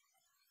means,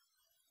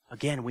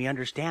 again, we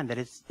understand that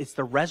it's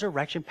the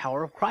resurrection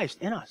power of Christ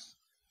in us.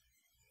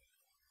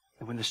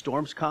 And when the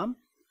storms come,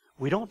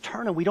 we don't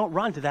turn and we don't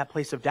run to that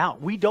place of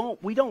doubt. We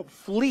don't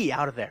flee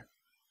out of there.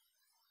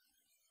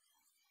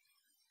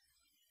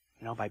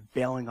 By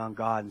bailing on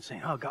God and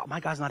saying, oh, God, my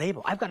God's not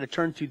able. I've got to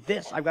turn to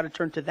this. I've got to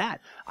turn to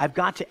that. I've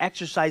got to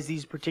exercise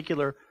these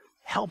particular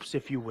helps,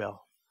 if you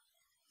will.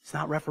 It's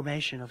not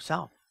reformation of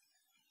self.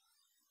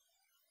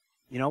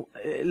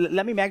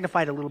 Let me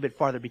magnify it a little bit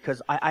farther,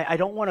 because I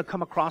don't want to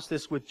come across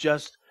this with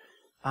just,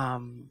 I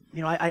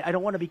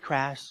don't want to be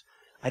crass.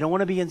 I don't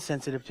want to be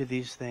insensitive to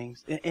these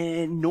things.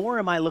 And nor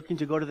am I looking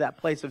to go to that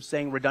place of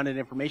saying redundant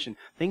information,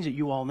 things that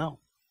you all know,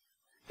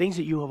 things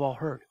that you have all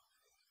heard.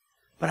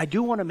 But I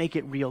do want to make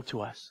it real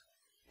to us,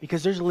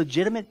 because there's a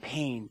legitimate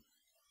pain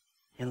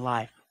in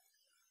life.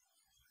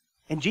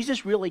 And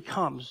Jesus really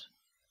comes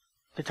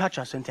to touch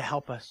us and to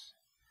help us.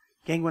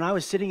 Gang, when I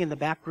was sitting in the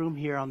back room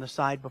here on the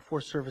side before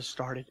service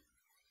started,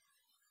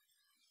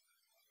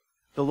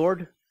 the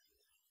Lord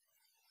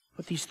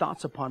put these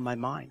thoughts upon my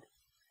mind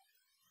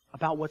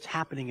about what's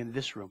happening in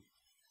this room,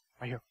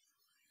 right here,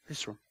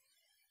 this room.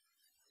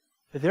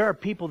 That there are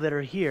people that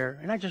are here,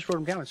 and I just wrote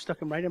them down and stuck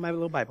them right in my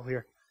little Bible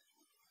here.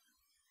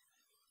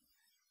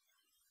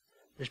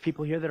 There's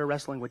people here that are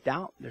wrestling with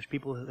doubt. There's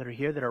people that are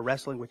here that are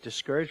wrestling with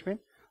discouragement,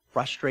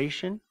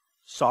 frustration,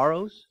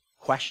 sorrows,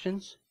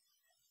 questions.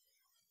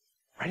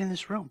 Right in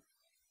this room.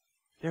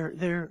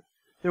 They're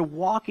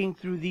walking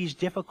through these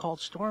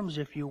difficult storms,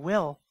 if you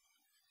will.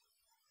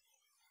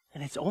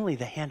 And it's only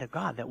the hand of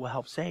God that will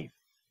help save.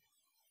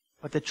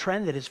 But the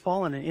trend that has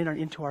fallen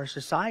into our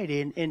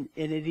society, and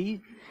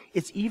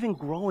it's even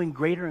growing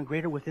greater and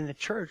greater within the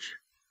church,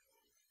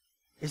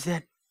 is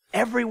that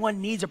everyone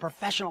needs a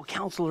professional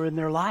counselor in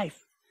their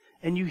life.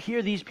 And you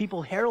hear these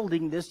people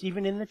heralding this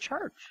even in the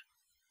church.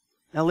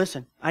 Now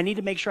listen, I need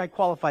to make sure I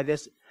qualify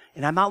this.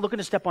 And I'm not looking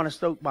to step on a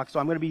soapbox, so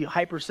I'm going to be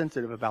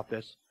hypersensitive about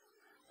this.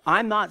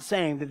 I'm not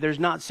saying that there's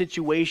not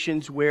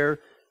situations where,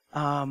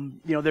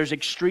 there's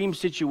extreme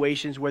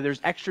situations where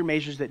there's extra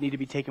measures that need to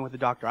be taken with the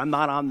doctor. I'm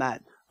not on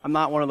that. I'm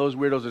not one of those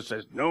weirdos that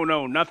says, no,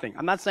 nothing.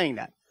 I'm not saying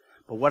that.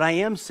 But what I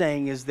am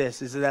saying is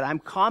this, is that I'm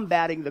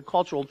combating the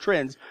cultural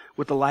trends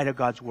with the light of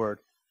God's Word.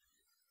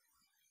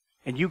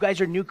 And you guys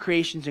are new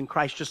creations in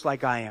Christ just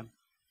like I am.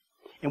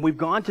 And we've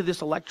gone to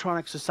this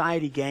electronic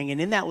society, gang,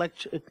 and in that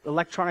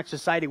electronic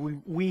society,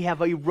 we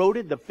have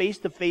eroded the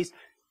face-to-face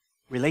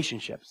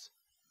relationships.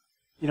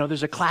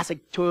 There's a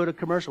classic Toyota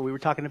commercial. We were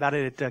talking about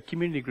it at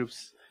community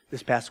groups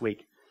this past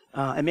week.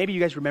 And maybe you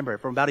guys remember it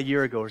from about a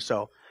year ago or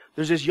so.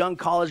 There's this young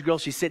college girl.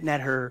 She's sitting at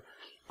her,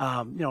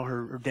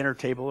 her dinner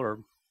table or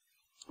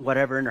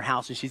whatever in her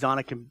house, and she's on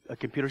a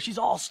computer. She's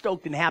all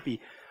stoked and happy.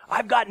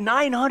 I've got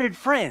 900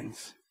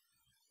 friends.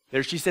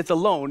 There she sits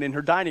alone in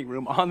her dining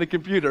room on the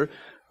computer.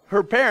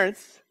 Her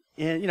parents,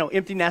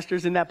 empty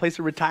nesters in that place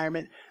of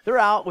retirement, they're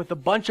out with a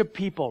bunch of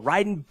people,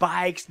 riding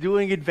bikes,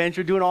 doing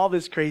adventure, doing all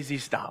this crazy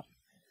stuff.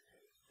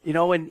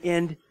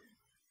 And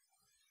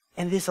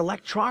this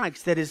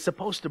electronics that is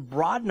supposed to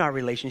broaden our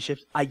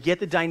relationships, I get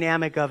the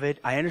dynamic of it.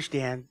 I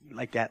understand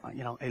like that.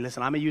 Hey,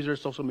 listen, I'm a user of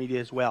social media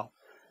as well.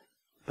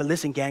 But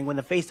listen, gang, when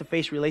the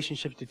face-to-face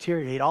relationships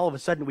deteriorate, all of a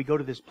sudden we go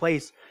to this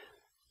place,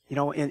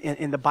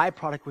 and the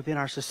byproduct within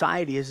our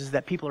society is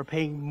that people are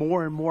paying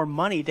more and more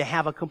money to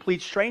have a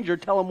complete stranger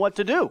tell them what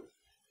to do.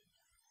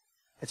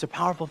 It's a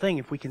powerful thing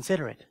if we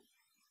consider it.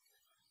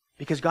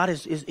 Because God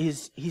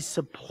He's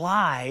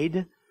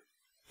supplied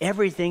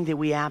everything that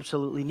we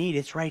absolutely need.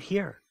 It's right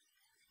here.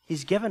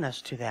 He's given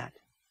us to that.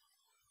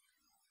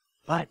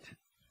 But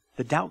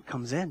the doubt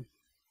comes in.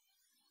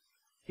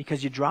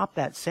 Because you drop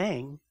that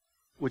saying,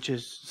 which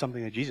is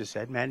something that Jesus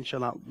said, man shall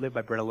not live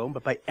by bread alone,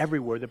 but by every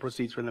word that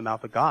proceeds from the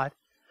mouth of God.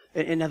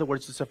 In other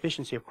words, the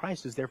sufficiency of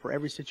Christ is there for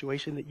every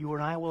situation that you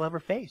and I will ever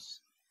face.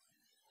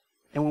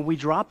 And when we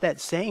drop that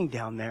saying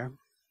down there,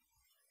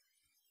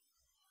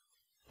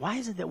 why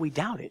is it that we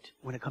doubt it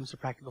when it comes to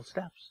practical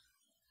steps?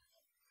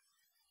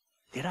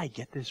 Did I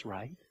get this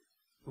right?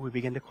 And we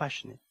begin to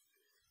question it.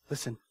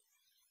 Listen,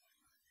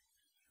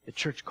 the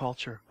church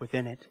culture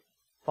within it.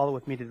 Follow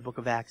with me to the book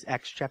of Acts,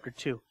 Acts chapter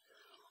 2.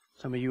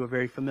 Some of you are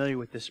very familiar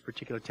with this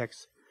particular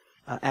text.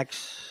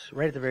 Acts,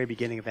 right at the very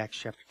beginning of Acts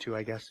chapter 2,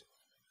 I guess.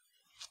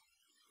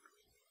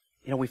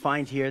 We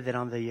find here that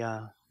on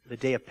the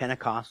day of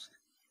Pentecost,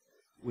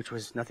 which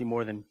was nothing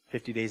more than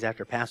 50 days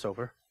after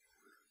Passover,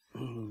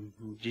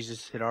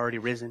 Jesus had already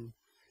risen,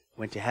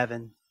 went to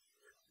heaven.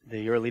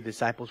 The early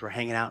disciples were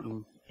hanging out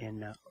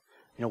and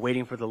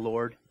waiting for the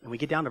Lord. And we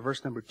get down to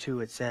verse number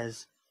 2. It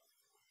says,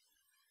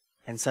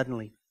 "And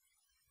suddenly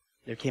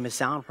there came a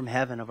sound from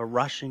heaven of a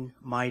rushing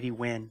mighty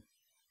wind."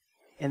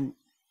 And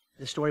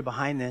the story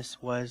behind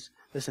this was,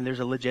 listen, there's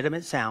a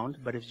legitimate sound,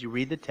 but if you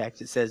read the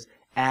text, it says,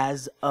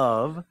 as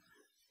of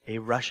a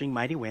rushing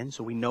mighty wind.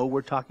 So we know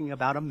we're talking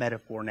about a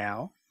metaphor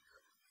now.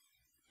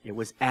 It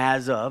was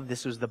as of.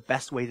 This was the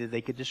best way that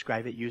they could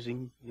describe it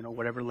using,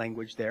 whatever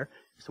language there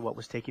as to what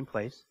was taking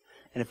place.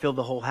 And it filled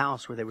the whole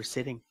house where they were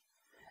sitting.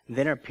 And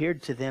then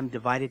appeared to them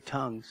divided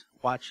tongues.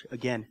 Watch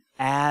again.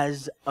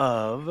 As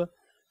of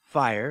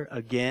fire.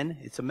 Again,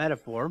 it's a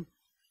metaphor.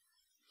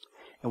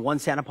 And one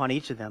sat upon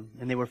each of them.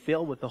 And they were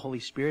filled with the Holy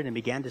Spirit and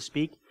began to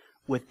speak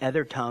with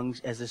other tongues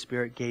as the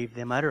Spirit gave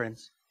them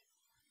utterance.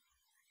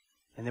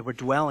 And they were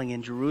dwelling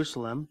in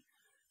Jerusalem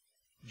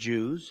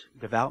Jews,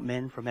 devout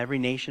men from every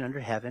nation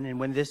under heaven. And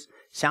when this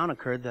sound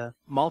occurred, the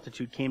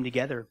multitude came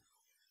together.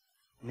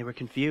 And they were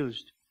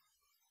confused,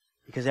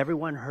 because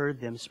everyone heard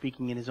them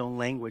speaking in his own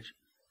language.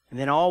 And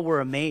then all were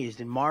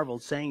amazed and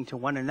marveled, saying to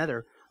one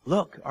another,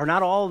 "Look, are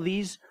not all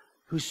these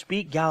who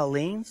speak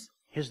Galileans?"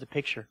 Here's the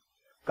picture.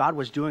 God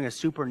was doing a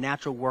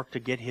supernatural work to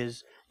get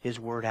His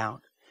word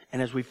out.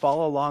 And as we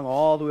follow along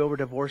all the way over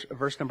to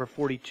verse number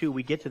 42,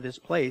 we get to this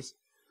place,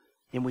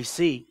 and we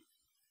see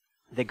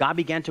that God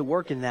began to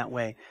work in that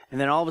way. And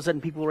then all of a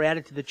sudden people were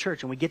added to the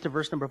church. And we get to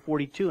verse number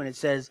 42, and it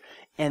says,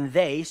 "And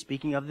they,"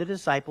 speaking of the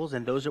disciples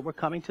and those that were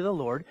coming to the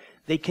Lord,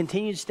 "they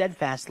continued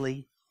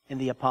steadfastly in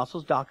the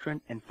apostles'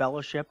 doctrine and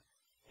fellowship,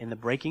 in the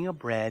breaking of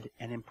bread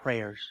and in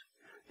prayers."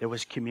 There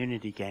was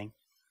community, gang.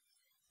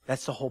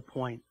 That's the whole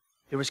point.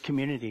 There was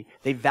community.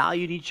 They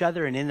valued each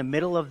other, and in the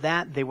middle of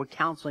that, they were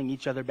counseling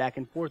each other back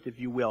and forth, if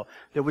you will.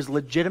 There was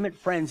legitimate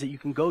friends that you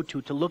can go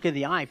to look in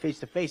the eye face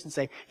to face and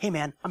say, "Hey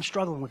man, I'm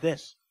struggling with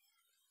this.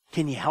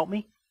 Can you help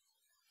me?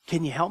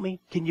 Can you help me?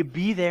 Can you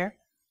be there?"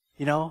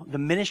 The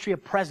ministry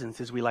of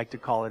presence, as we like to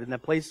call it, in the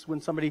place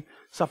when somebody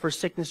suffers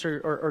sickness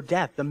or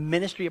death. The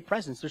ministry of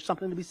presence. There's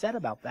something to be said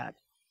about that.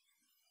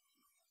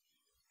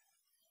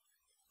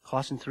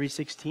 Colossians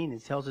 3:16,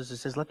 it tells us, it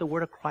says, "Let the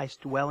word of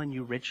Christ dwell in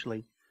you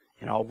richly,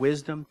 in all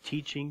wisdom,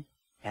 teaching,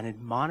 and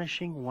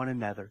admonishing one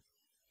another."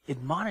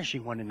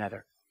 Admonishing one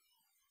another.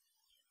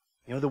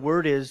 The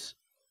word is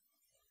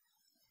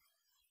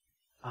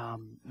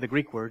the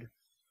Greek word,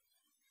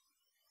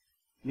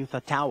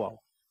 nuthatao.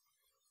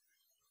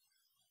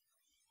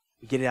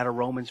 We get it out of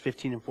Romans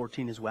 15 and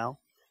 14 as well.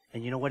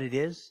 And you know what it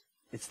is?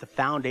 It's the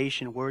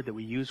foundation word that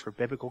we use for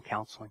biblical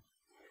counseling.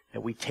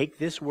 That we take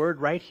this word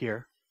right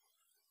here,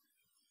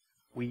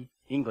 we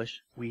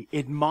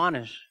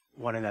admonish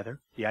one another.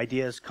 The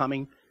idea is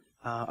coming,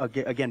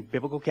 again,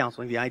 biblical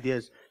counseling. The idea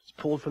is it's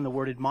pulled from the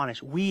word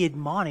admonish. We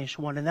admonish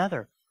one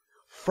another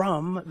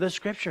from the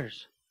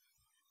Scriptures.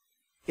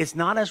 It's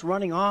not us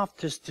running off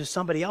to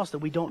somebody else that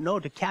we don't know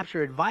to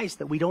capture advice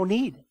that we don't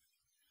need.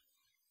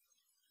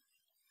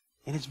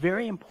 And it's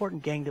very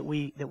important, gang, that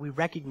we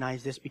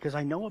recognize this, because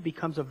I know it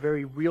becomes a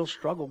very real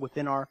struggle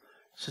within our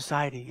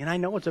society. And I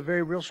know it's a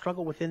very real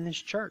struggle within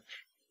this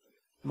church.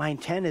 My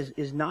intent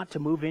is not to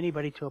move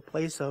anybody to a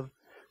place of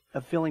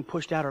feeling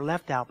pushed out or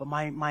left out, but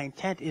my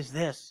intent is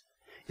this,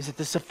 is that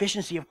the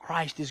sufficiency of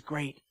Christ is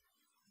great.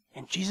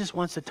 And Jesus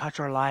wants to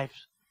touch our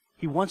lives.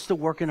 He wants to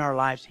work in our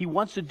lives. He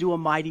wants to do a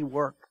mighty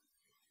work.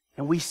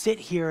 And we sit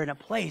here in a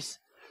place,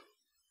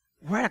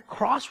 we're at a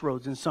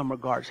crossroads in some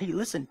regards. Hey,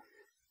 listen,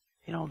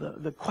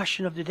 the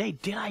question of the day,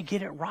 did I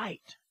get it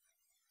right?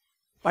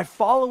 By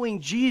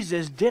following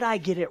Jesus, did I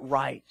get it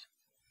right?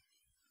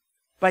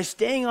 By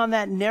staying on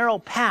that narrow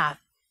path,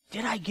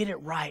 did I get it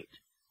right?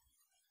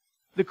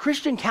 The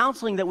Christian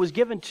counseling that was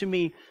given to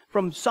me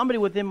from somebody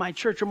within my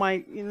church or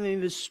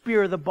the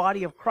sphere of the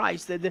body of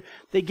Christ,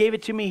 they gave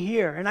it to me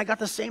here, and I got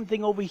the same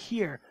thing over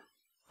here.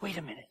 Wait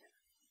a minute.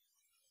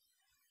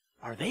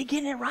 Are they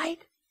getting it right?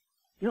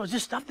 Is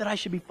this stuff that I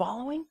should be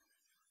following?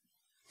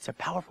 It's a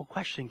powerful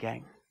question,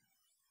 gang.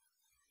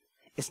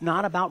 It's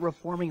not about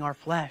reforming our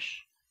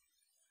flesh.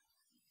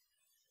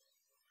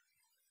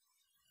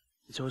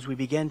 So as we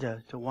begin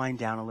to wind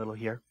down a little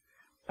here,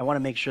 I want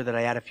to make sure that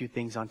I add a few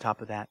things on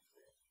top of that,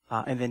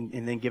 and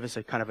then give us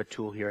a kind of a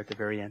tool here at the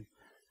very end.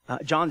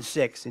 In John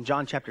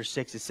chapter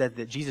 6, it said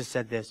that Jesus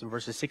said this in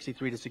verses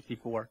 63 to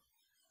 64.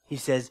 He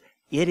says,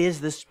 "It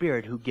is the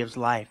Spirit who gives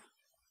life.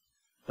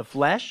 The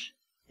flesh,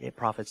 it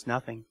profits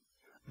nothing.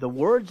 The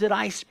words that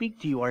I speak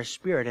to you are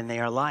spirit and they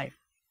are life.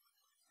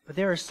 But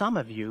there are some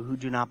of you who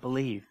do not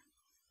believe."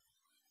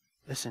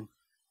 Listen.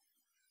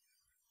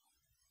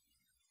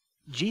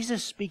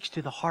 Jesus speaks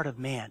to the heart of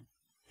man.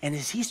 And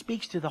as he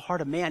speaks to the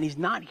heart of man, he's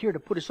not here to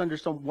put us under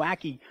some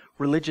wacky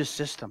religious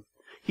system.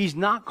 He's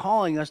not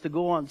calling us to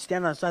go on,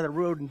 stand on the side of the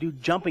road and do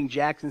jumping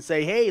jacks and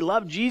say, "Hey,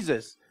 love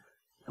Jesus."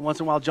 And once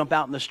in a while jump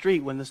out in the street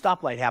when the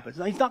stoplight happens.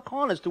 No, he's not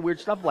calling us to weird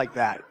stuff like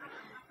that.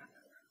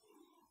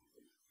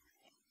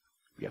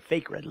 We have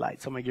fake red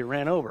lights. Somebody get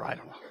ran over. I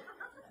don't know.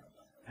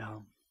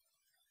 No.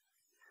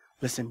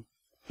 Listen,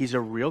 he's a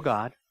real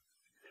God.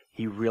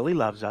 He really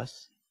loves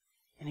us.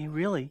 And he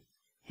really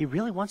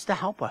wants to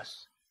help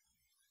us.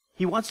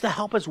 He wants to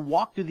help us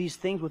walk through these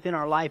things within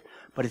our life,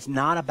 but it's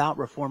not about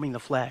reforming the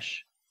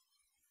flesh.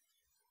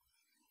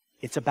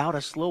 It's about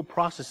a slow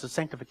process of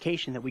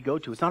sanctification that we go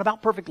to. It's not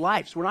about perfect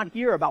lives. We're not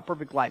here about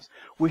perfect lives.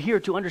 We're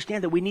here to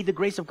understand that we need the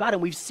grace of God,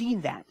 and we've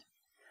seen that.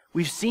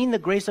 We've seen the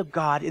grace of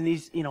God in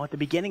these, at the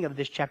beginning of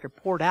this chapter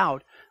poured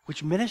out,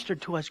 which ministered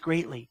to us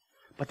greatly.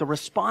 But the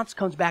response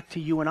comes back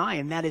to you and I,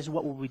 and that is,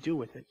 what will we do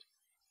with it?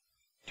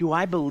 Do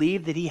I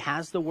believe that he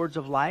has the words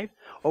of life?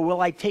 Or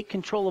will I take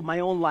control of my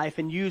own life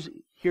and use,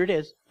 here it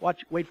is,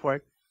 wait for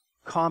it,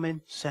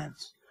 common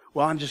sense?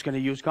 Well, I'm just going to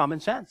use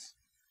common sense.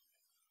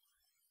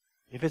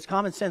 If it's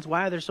common sense,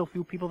 why are there so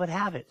few people that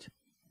have it?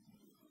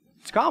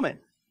 It's common.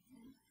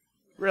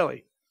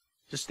 Really.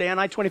 Just stay on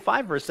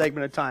I-25 for a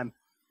segment of time.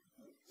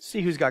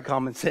 See who's got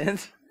common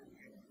sense.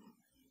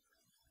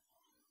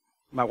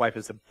 My wife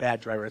is a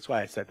bad driver. That's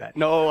why I said that.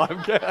 No,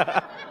 I'm kidding.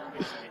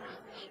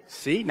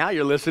 See, now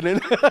you're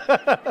listening.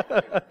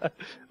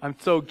 I'm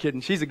so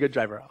kidding. She's a good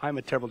driver. I'm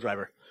a terrible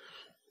driver.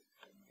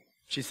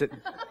 She said,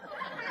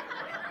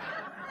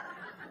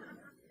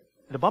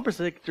 the bumper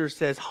sticker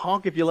says,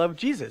 "Honk if you love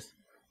Jesus."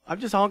 I'm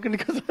just honking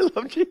because I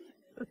love Jesus.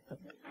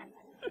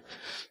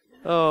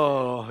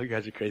 Oh, you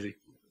guys are crazy.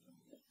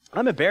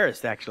 I'm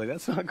embarrassed, actually.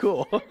 That's not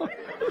cool.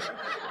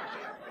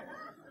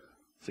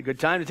 It's a good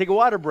time to take a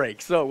water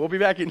break. So we'll be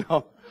back in.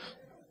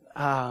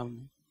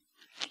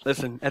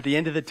 Listen, at the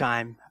end of the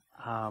time,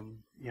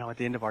 at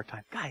the end of our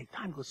time, guys,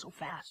 time goes so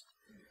fast.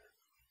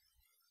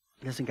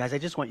 Listen, guys, I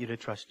just want you to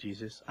trust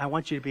Jesus. I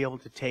want you to be able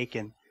to take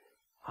and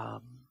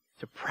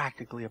to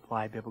practically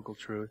apply biblical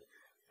truth,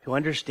 to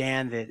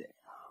understand that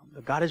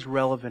God is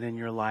relevant in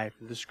your life.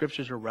 The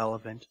scriptures are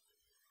relevant.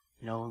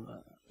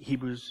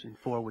 Hebrews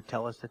 4 would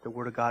tell us that the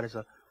Word of God is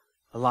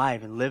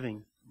alive and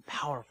living and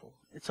powerful.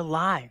 It's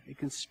alive. It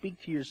can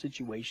speak to your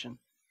situation.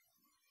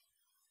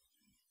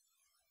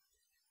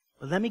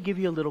 But let me give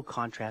you a little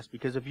contrast,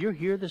 because if you're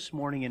here this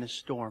morning in a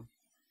storm,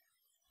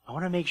 I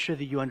want to make sure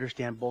that you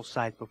understand both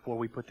sides before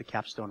we put the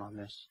capstone on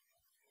this.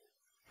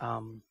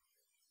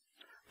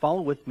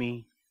 Follow with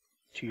me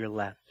to your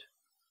left.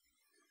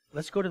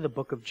 Let's go to the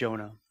book of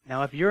Jonah.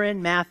 Now, if you're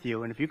in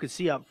Matthew, and if you can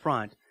see up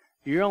front,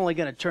 you're only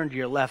going to turn to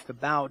your left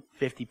about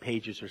 50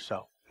 pages or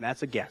so. And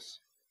that's a guess.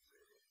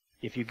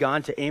 If you've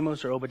gone to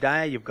Amos or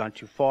Obadiah, you've gone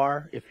too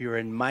far. If you're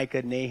in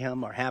Micah,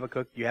 Nahum, or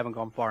Habakkuk, you haven't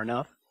gone far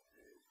enough.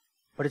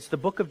 But it's the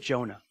book of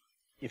Jonah.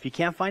 If you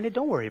can't find it,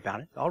 don't worry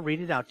about it. I'll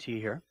read it out to you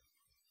here.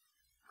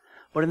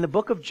 But in the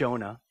book of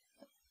Jonah,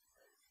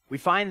 we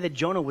find that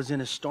Jonah was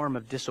in a storm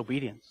of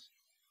disobedience.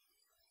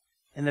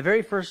 In the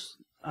very first,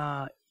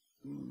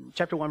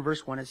 chapter 1,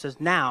 verse 1, it says,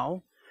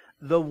 "Now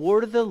the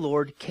word of the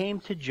Lord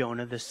came to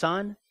Jonah, the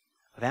son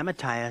of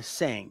Amittai,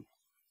 saying,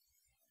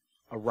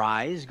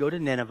 Arise, go to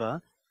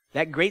Nineveh,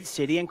 that great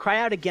city, and cry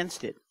out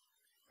against it,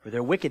 for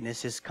their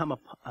wickedness have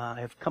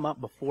come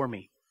up before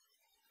me."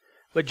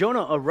 But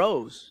Jonah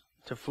arose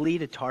to flee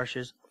to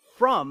Tarshish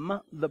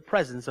from the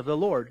presence of the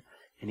Lord.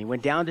 And he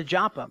went down to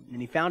Joppa, and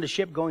he found a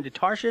ship going to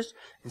Tarshish,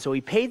 and so he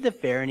paid the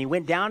fare, and he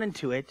went down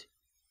into it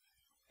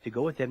to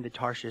go with them to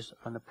Tarshish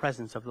from the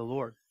presence of the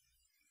Lord.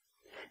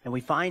 And we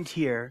find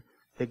here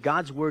that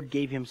God's word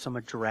gave him some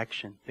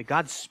direction, that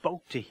God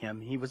spoke to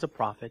him. He was a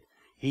prophet.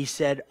 He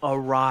said,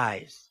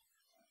 "Arise."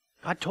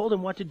 God told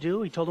him what to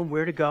do. He told him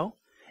where to go.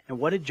 And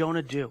what did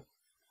Jonah do?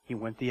 He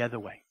went the other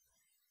way.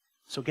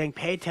 So gang,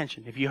 pay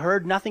attention. If you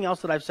heard nothing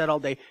else that I've said all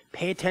day,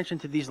 pay attention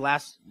to these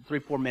last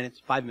 3-4 minutes,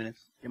 5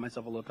 minutes. Give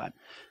myself a little time.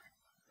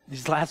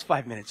 These last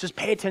 5 minutes. Just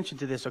pay attention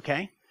to this,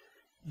 okay?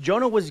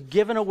 Jonah was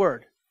given a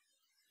word.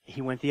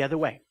 He went the other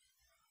way.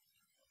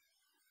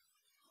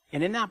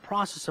 And in that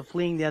process of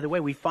fleeing the other way,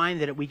 we find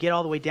that we get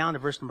all the way down to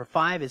verse number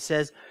 5. It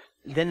says,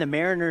 "Then the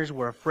mariners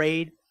were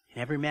afraid,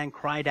 and every man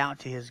cried out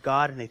to his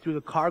God, and they threw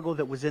the cargo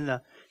that was in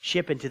the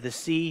ship into the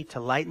sea to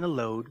lighten the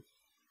load.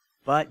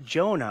 But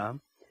Jonah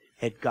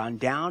had gone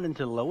down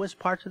into the lowest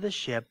parts of the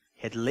ship,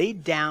 had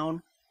laid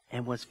down,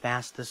 and was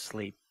fast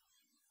asleep."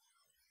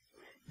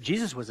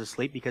 Jesus was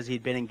asleep because he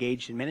had been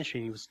engaged in ministry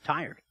and he was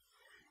tired.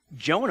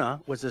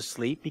 Jonah was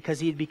asleep because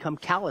he had become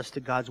callous to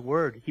God's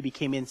word. He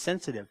became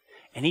insensitive.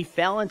 And he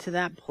fell into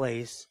that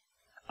place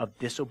of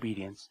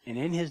disobedience. And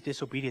in his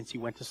disobedience, he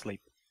went to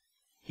sleep.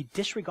 He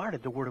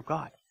disregarded the word of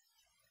God.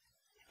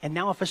 And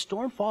now if a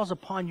storm falls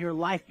upon your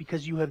life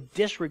because you have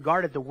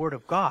disregarded the word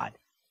of God,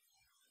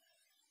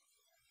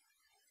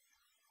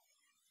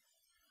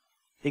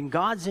 then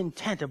God's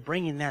intent of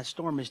bringing that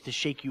storm is to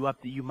shake you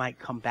up that you might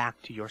come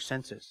back to your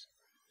senses.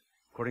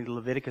 According to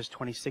Leviticus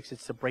 26,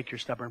 it's to break your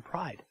stubborn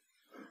pride.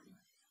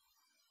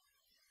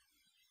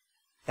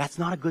 That's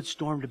not a good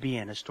storm to be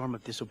in, a storm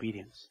of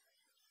disobedience.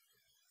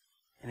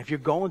 And if you're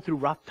going through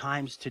rough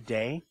times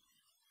today,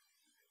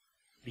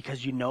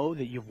 because you know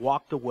that you've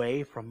walked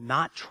away from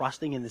not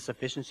trusting in the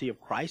sufficiency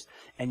of Christ,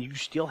 and you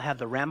still have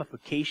the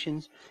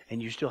ramifications,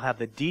 and you still have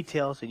the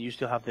details, and you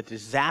still have the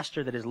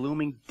disaster that is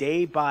looming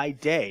day by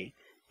day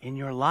in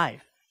your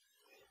life,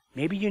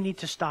 maybe you need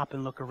to stop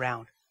and look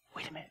around.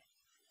 Wait a minute.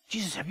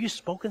 Jesus, have you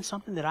spoken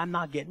something that I'm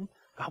not getting?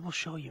 God will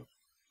show you,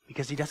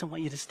 because he doesn't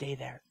want you to stay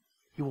there.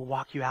 He will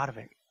walk you out of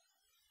it.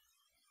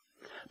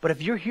 But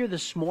if you're here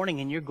this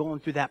morning and you're going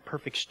through that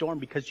perfect storm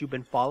because you've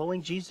been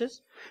following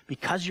Jesus,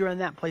 because you're in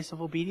that place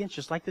of obedience,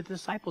 just like the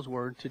disciples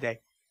were today,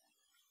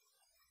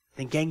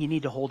 then gang, you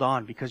need to hold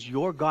on, because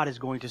your God is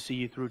going to see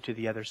you through to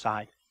the other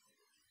side.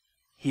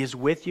 He is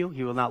with you.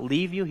 He will not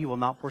leave you. He will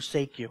not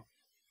forsake you.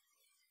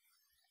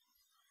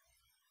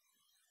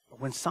 But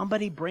when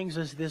somebody brings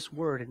us this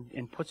word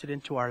and puts it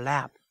into our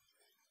lap,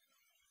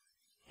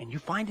 and you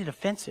find it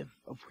offensive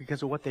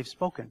because of what they've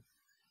spoken,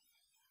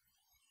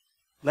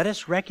 let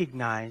us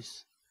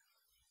recognize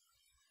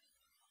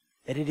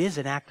that it is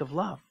an act of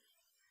love,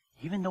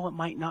 even though it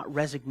might not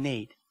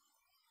resonate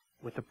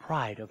with the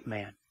pride of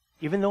man,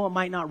 even though it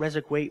might not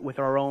resonate with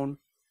our own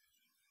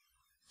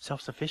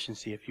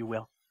self-sufficiency, if you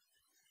will.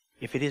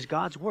 If it is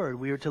God's word,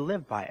 we are to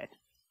live by it.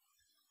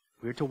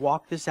 We are to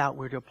walk this out.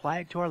 We are to apply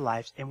it to our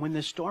lives. And when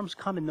the storms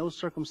come in those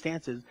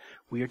circumstances,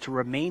 we are to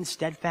remain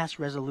steadfast,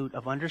 resolute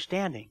of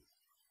understanding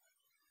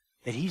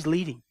that he's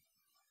leading.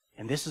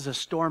 And this is a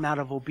storm out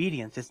of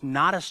obedience. It's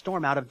not a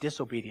storm out of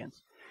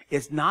disobedience.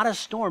 It's not a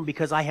storm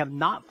because I have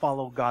not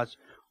followed God's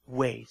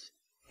ways.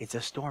 It's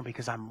a storm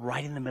because I'm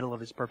right in the middle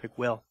of his perfect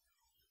will.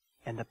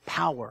 And the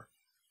power,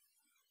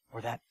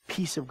 or that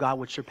peace of God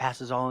which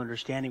surpasses all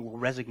understanding, will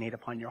resonate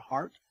upon your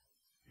heart,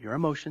 your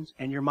emotions,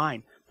 and your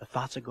mind. The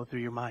thoughts that go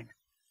through your mind.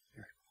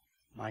 Your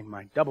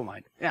mind, double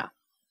mind. Yeah.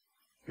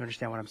 You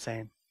understand what I'm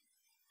saying?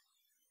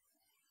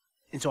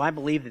 And so I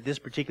believe that this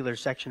particular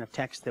section of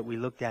text that we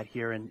looked at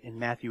here in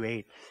Matthew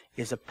 8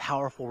 is a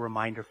powerful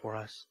reminder for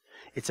us.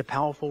 It's a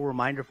powerful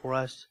reminder for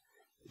us,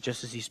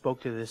 just as he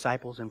spoke to the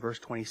disciples in verse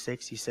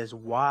 26. He says,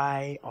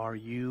 "Why are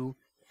you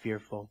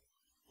fearful,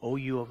 O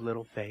you of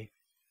little faith?"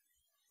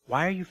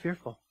 Why are you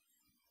fearful?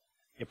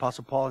 The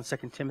Apostle Paul in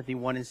 2 Timothy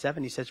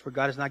 1:7, he says, "For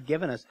God has not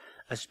given us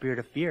a spirit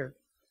of fear,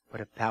 but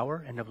of power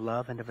and of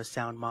love and of a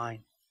sound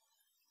mind."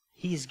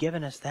 He has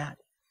given us that.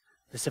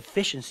 The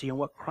sufficiency in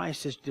what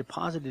Christ has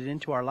deposited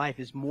into our life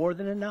is more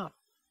than enough.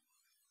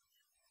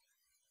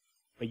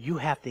 But you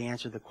have to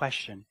answer the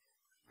question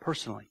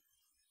personally.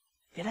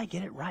 Did I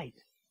get it right?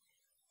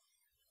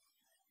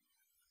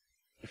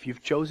 If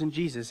you've chosen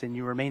Jesus and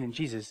you remain in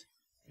Jesus,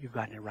 you've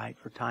gotten it right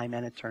for time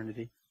and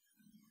eternity.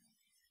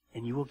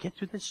 And you will get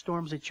through the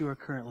storms that you are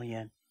currently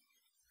in.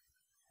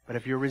 But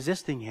if you're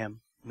resisting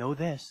him, know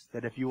this,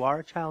 that if you are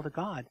a child of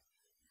God,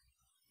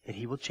 that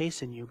he will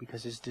chasten you,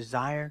 because his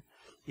desire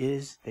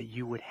is that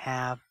you would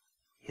have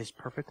his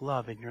perfect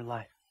love in your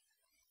life.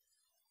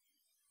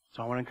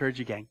 So I want to encourage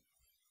you, gang.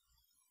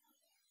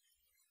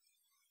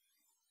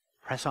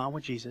 Press on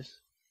with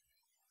Jesus.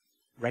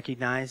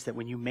 Recognize that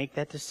when you make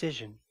that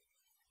decision,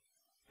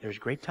 there's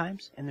great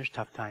times and there's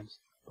tough times.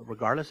 But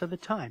regardless of the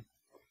time,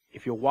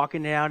 if you're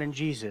walking it out in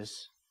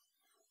Jesus,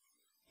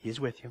 he is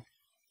with you.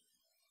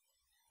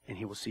 And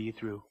he will see you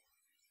through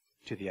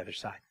to the other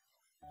side.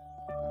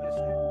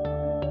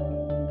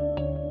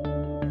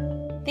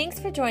 Thanks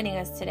for joining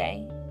us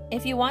today.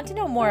 If you want to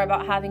know more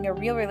about having a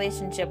real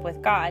relationship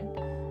with God,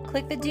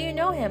 click the Do You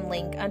Know Him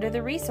link under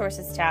the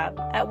Resources tab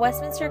at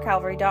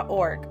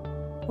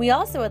westminstercalvary.org. We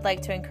also would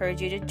like to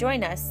encourage you to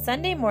join us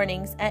Sunday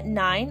mornings at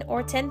 9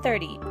 or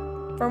 10:30.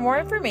 For more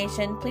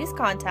information, please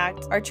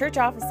contact our church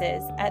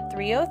offices at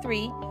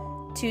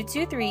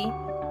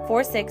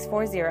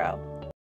 303-223-4640.